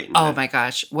who you're waiting Oh my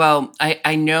gosh. Well,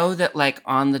 I know that, like,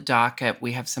 on the docket,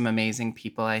 we have some amazing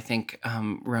people. I think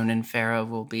Ronan Farrow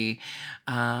will be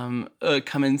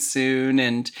coming soon.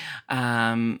 And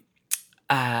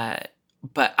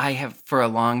but I have for a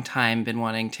long time been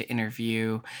wanting to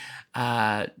interview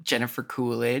Jennifer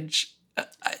Coolidge.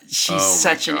 She's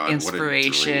such an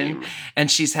inspiration,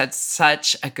 and she's had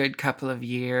such a good couple of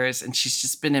years, and she's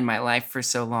just been in my life for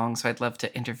so long. So I'd love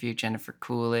to interview Jennifer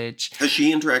Coolidge. Has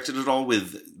she interacted at all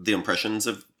with the impressions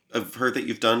of her that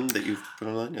you've done, that you've put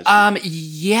online?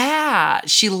 Yeah,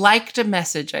 she liked a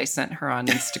message I sent her on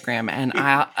Instagram, and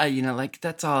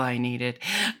that's all I needed.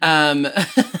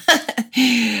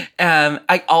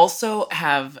 I also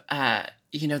have,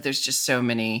 there's just so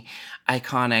many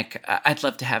iconic. I'd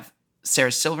love to have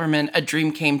Sarah Silverman. A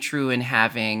dream came true in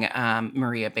having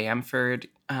Maria Bamford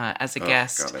as a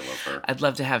guest. God, I love her. I'd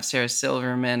love to have Sarah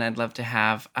Silverman. I'd love to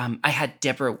have. I had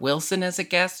Deborah Wilson as a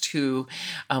guest, who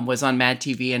was on Mad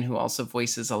TV and who also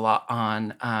voices a lot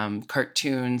on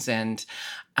cartoons and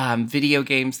video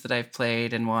games that I've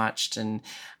played and watched. And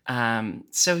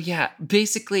so yeah,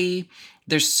 basically,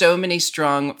 there's so many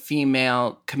strong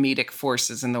female comedic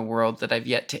forces in the world that I've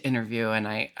yet to interview, and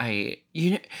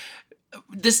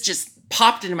this just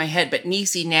popped into my head, but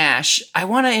Niecy Nash, I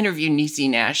want to interview Niecy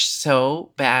Nash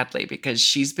so badly, because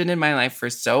she's been in my life for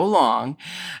so long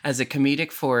as a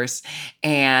comedic force.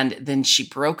 And then she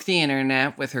broke the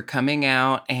internet with her coming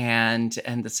out and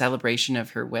the celebration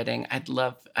of her wedding. I'd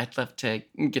love to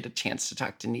get a chance to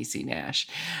talk to Niecy Nash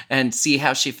and see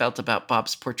how she felt about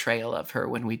Bob's portrayal of her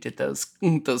when we did those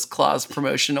Claws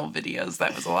promotional videos.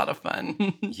 That was a lot of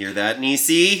fun. Hear that,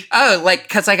 Niecy? Oh,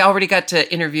 because I already got to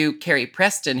interview Carrie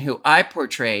Preston, who I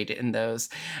portrayed in those.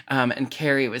 And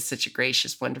Carrie was such a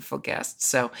gracious, wonderful guest.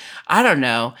 So I don't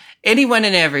know. Anyone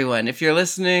and everyone, if you're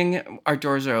listening, our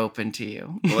doors are open to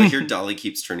you. Well, I hear Dolly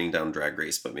keeps turning down Drag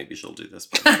Race, but maybe she'll do this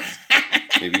podcast.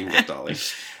 Maybe you can get Dolly.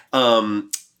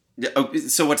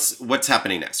 So what's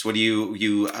happening next? What do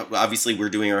you obviously we're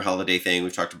doing our holiday thing.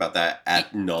 We've talked about that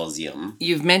ad nauseum.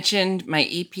 You've mentioned my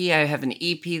EP. I have an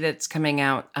EP that's coming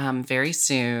out very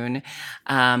soon.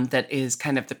 That is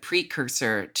kind of the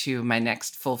precursor to my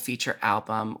next full feature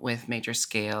album with Major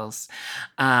Scales.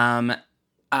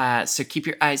 So keep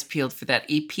your eyes peeled for that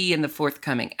EP and the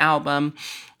forthcoming album.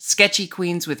 Sketchy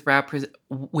Queens with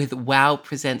Wow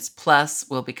Presents Plus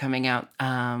will be coming out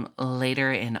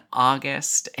later in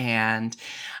August, and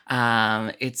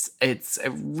it's a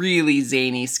really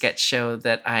zany sketch show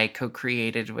that I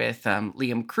co-created with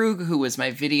Liam Krug, who was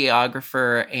my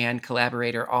videographer and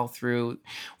collaborator all through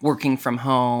working from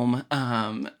home.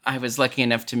 I was lucky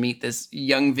enough to meet this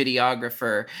young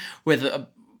videographer with a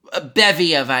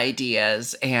bevy of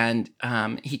ideas, and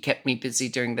he kept me busy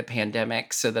during the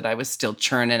pandemic so that I was still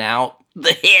churning out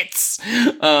the hits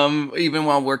even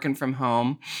while working from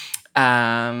home.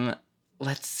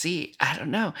 Let's see. I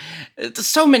don't know. There's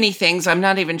so many things. I'm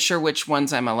not even sure which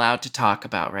ones I'm allowed to talk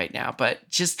about right now, but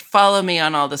just follow me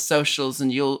on all the socials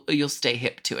and you'll stay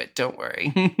hip to it. Don't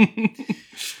worry.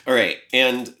 All right.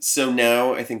 And so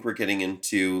now I think we're getting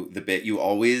into the bit you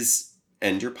always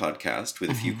end your podcast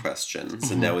with a few questions.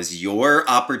 And now is your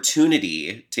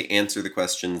opportunity to answer the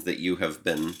questions that you have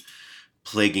been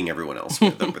plaguing everyone else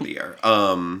with over the year.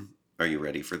 Are you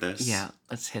ready for this? Yeah,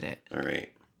 let's hit it. All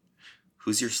right.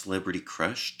 Who's your celebrity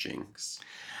crush, Jinx?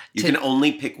 You can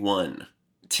only pick one.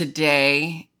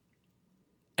 Today,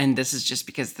 and this is just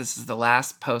because this is the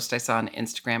last post I saw on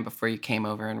Instagram before you came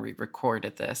over and we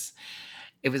recorded this.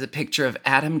 It was a picture of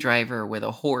Adam Driver with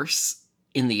a horse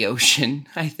in the ocean,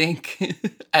 I think.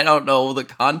 I don't know the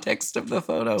context of the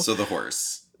photo. So the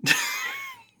horse.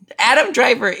 Adam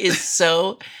Driver is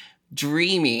so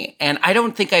dreamy, and I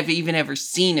don't think I've even ever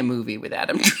seen a movie with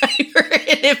Adam Driver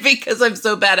in it because I'm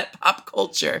so bad at pop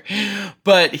culture.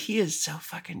 But he is so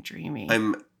fucking dreamy.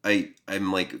 I'm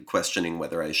like questioning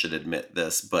whether I should admit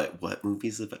this, but what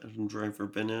movies have Adam Driver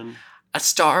been in? A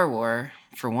Star War,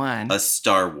 for one. A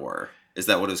Star War. Is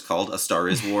that what it's called? A Star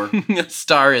is War? A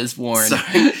Star is Worn.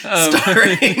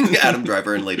 Starring Adam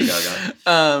Driver and Lady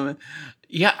Gaga.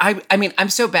 Yeah, I mean, I'm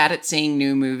so bad at seeing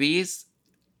new movies.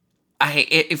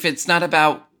 If it's not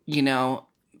about, the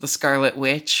Scarlet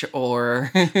Witch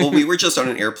or... Well, we were just on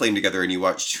an airplane together and you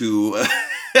watched two...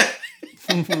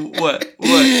 What?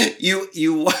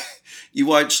 You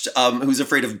watched Who's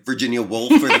Afraid of Virginia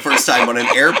Woolf for the first time on an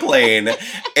airplane,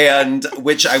 and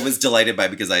which I was delighted by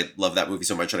because I love that movie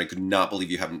so much and I could not believe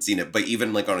you haven't seen it. But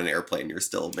even like on an airplane, you're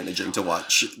still managing to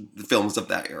watch the films of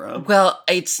that era. Well,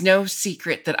 it's no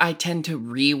secret that I tend to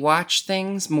rewatch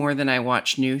things more than I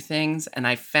watch new things. And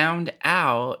I found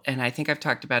out, and I think I've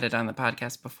talked about it on the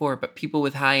podcast before, but people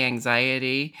with high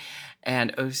anxiety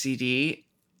and OCD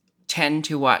tend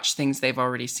to watch things they've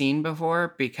already seen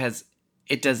before because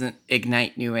it doesn't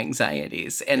ignite new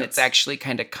anxieties. And It's actually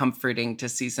kind of comforting to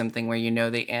see something where you know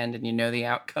the end and you know the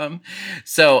outcome.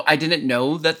 So I didn't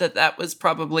know that was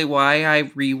probably why I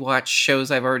rewatch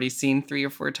shows I've already seen 3 or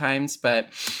 4 times. But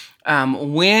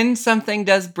when something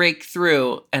does break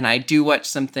through and I do watch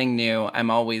something new,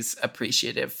 I'm always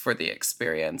appreciative for the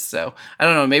experience. So I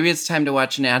don't know, maybe it's time to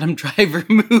watch an Adam Driver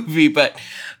movie, but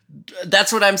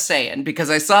that's what I'm saying, because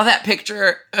I saw that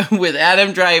picture with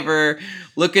Adam Driver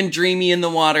looking dreamy in the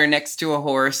water next to a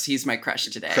horse. He's my crush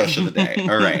today. Crush of the day.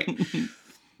 All right.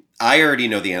 I already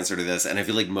know the answer to this, and I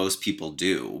feel like most people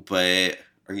do, but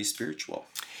are you spiritual?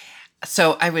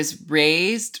 So I was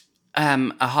raised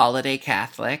a holiday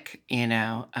Catholic,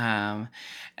 and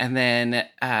then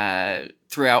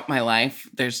throughout my life,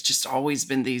 there's just always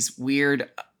been these weird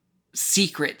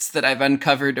secrets that I've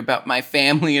uncovered about my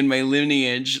family and my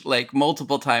lineage, like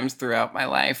multiple times throughout my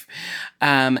life.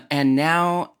 And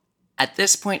now at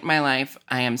this point in my life,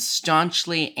 I am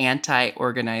staunchly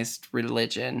anti-organized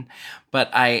religion, but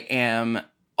I am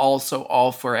also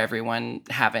all for everyone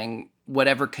having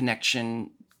whatever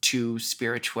connection to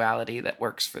spirituality that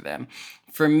works for them.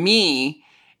 For me,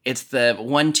 it's the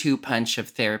 1-2 punch of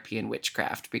therapy and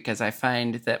witchcraft, because I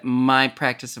find that my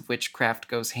practice of witchcraft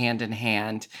goes hand in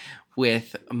hand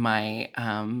with my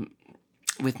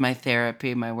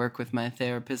therapy, my work with my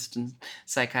therapist and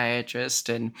psychiatrist.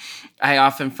 And I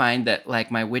often find that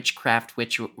like my witchcraft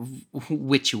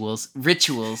rituals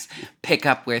pick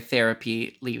up where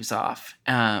therapy leaves off.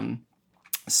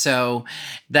 So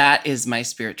that is my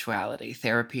spirituality,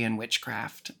 therapy and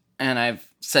witchcraft. And I've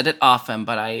said it often,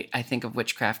 but I think of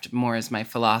witchcraft more as my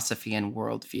philosophy and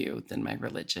worldview than my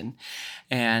religion.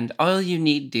 And all you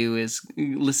need do is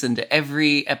listen to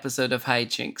every episode of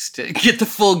Hijinks to get the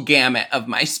full gamut of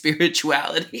my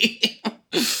spirituality.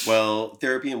 Well,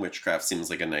 therapy and witchcraft seems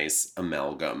like a nice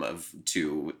amalgam of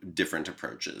 2 different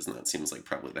approaches, and that seems like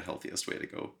probably the healthiest way to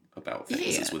go about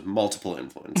things is with multiple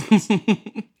influences.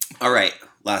 All right,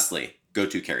 lastly,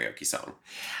 go-to karaoke song.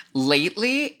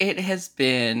 Lately, it has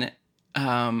been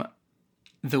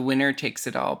The Winner Takes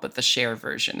It All, but the Cher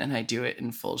version, and I do it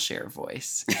in full Cher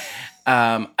voice.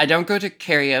 I don't go to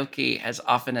karaoke as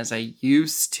often as I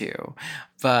used to,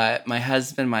 but my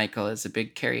husband, Michael, is a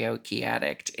big karaoke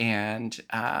addict. And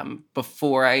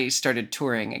before I started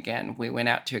touring again, we went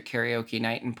out to a karaoke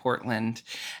night in Portland,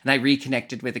 and I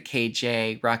reconnected with a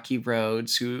KJ, Rocky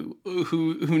Rhodes, who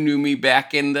knew me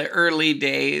back in the early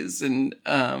days. And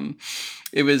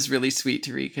it was really sweet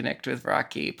to reconnect with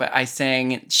Rocky. But I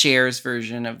sang Cher's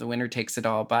version of The Winner Takes It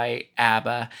All by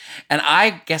ABBA. And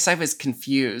I guess I was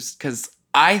confused because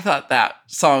I thought that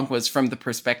song was from the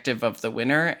perspective of the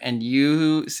winner, and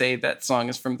you say that song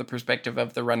is from the perspective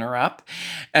of the runner-up.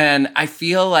 And I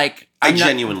feel like I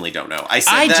genuinely don't know. I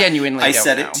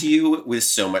said it to you with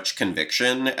so much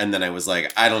conviction, and then I was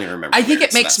like, I don't even remember. I think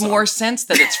it makes more sense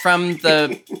that it's from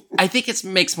the. I think it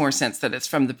makes more sense that it's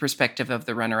from the perspective of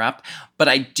the runner-up. But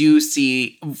I do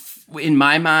see, in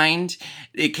my mind,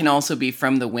 it can also be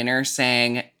from the winner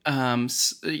saying,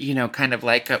 kind of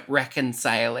like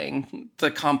reconciling the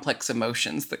complex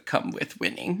emotions that come with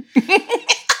winning.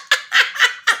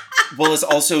 Well, it's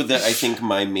also that I think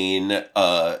my main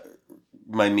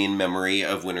memory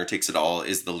of Winner Takes It All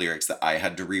is the lyrics that I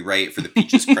had to rewrite for the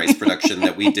Peaches Christ production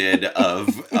that we did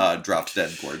of Drop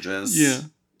Dead Gorgeous. Yeah.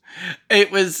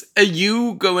 It was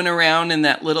you going around in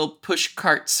that little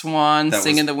pushcart swan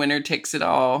singing The Winner Takes It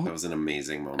All. That was an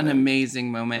amazing moment. An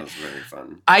amazing moment. That was very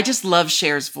fun. I just love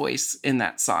Cher's voice in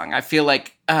that song. I feel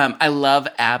like I love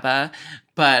ABBA,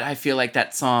 but I feel like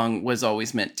that song was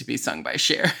always meant to be sung by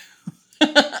Cher.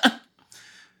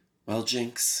 Well,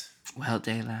 Jinx. Well,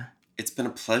 Dela. It's been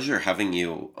a pleasure having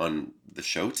you on the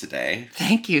show today.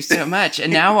 Thank you so much.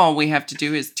 And now all we have to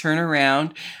do is turn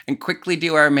around and quickly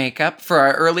do our makeup for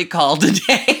our early call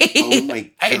today. Oh my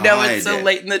God. I know it's so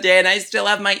late in the day and I still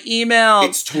have my email.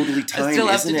 It's totally time, I still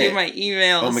have isn't to do my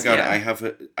emails. Oh my God, yeah. I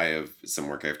have some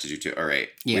work I have to do too. All right,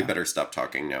 we better stop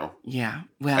talking now. Yeah,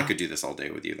 well. I could do this all day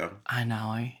with you though. I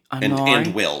know.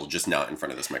 And will, just not in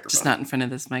front of this microphone. Just not in front of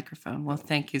this microphone. Well,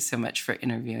 thank you so much for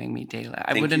interviewing me, Dela.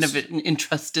 I wouldn't have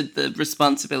entrusted the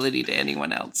responsibility to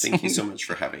anyone else. Thank you so much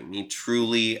for having me.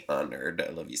 Truly honored. I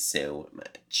love you so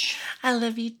much. I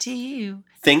love you too.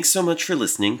 Thanks so much for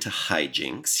listening to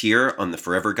Hijinks here on the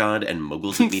Forever God and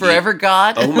Moguls of Media. Forever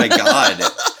God? Oh my God.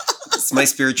 It's my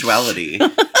spirituality.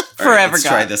 Forever let's God.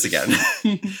 Try this again.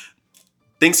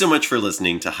 Thanks so much for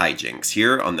listening to Hijinks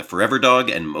here on the Forever Dog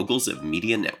and Moguls of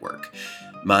Media Network.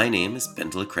 My name is Ben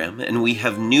de la Creme, and we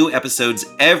have new episodes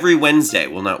every Wednesday.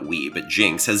 Well, not we, but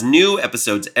Jinx has new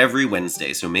episodes every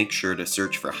Wednesday, so make sure to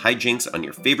search for Hijinks on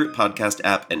your favorite podcast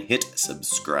app and hit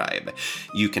subscribe.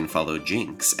 You can follow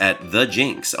Jinx at The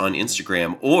Jinx on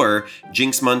Instagram or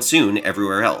Jinx Monsoon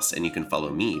everywhere else, and you can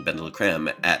follow me, Ben de la Creme,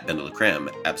 at Ben de la Creme,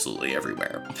 absolutely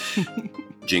everywhere.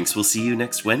 Jinx will see you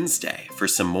next Wednesday for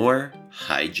some more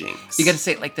Hijinks. You gotta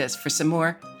say it like this, for some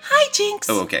more Hijinks.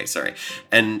 Oh, okay, sorry.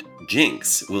 And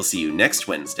Jinx will see you next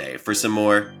Wednesday for some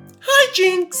more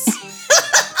Hijinks.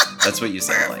 That's what you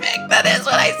sound like. Perfect. That is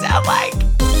what I sound like.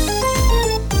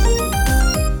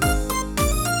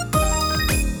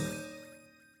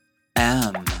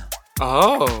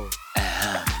 Oh.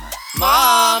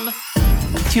 Mom!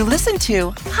 To listen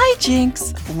to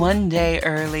Hijinks one day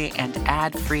early and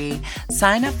ad-free,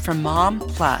 sign up for Mom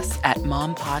Plus at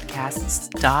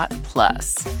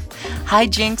mompodcasts.plus.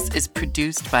 Hijinks is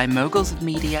produced by Moguls of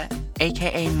Media,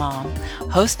 aka Mom,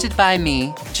 hosted by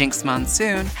me, Jinx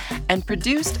Monsoon, and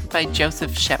produced by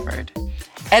Joseph Shepard.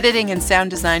 Editing and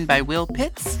sound design by Will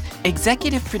Pitts,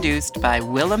 executive produced by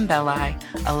Willem Belli,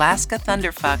 Alaska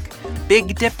Thunderfuck,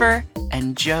 Big Dipper,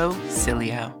 and Joe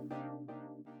Cilio.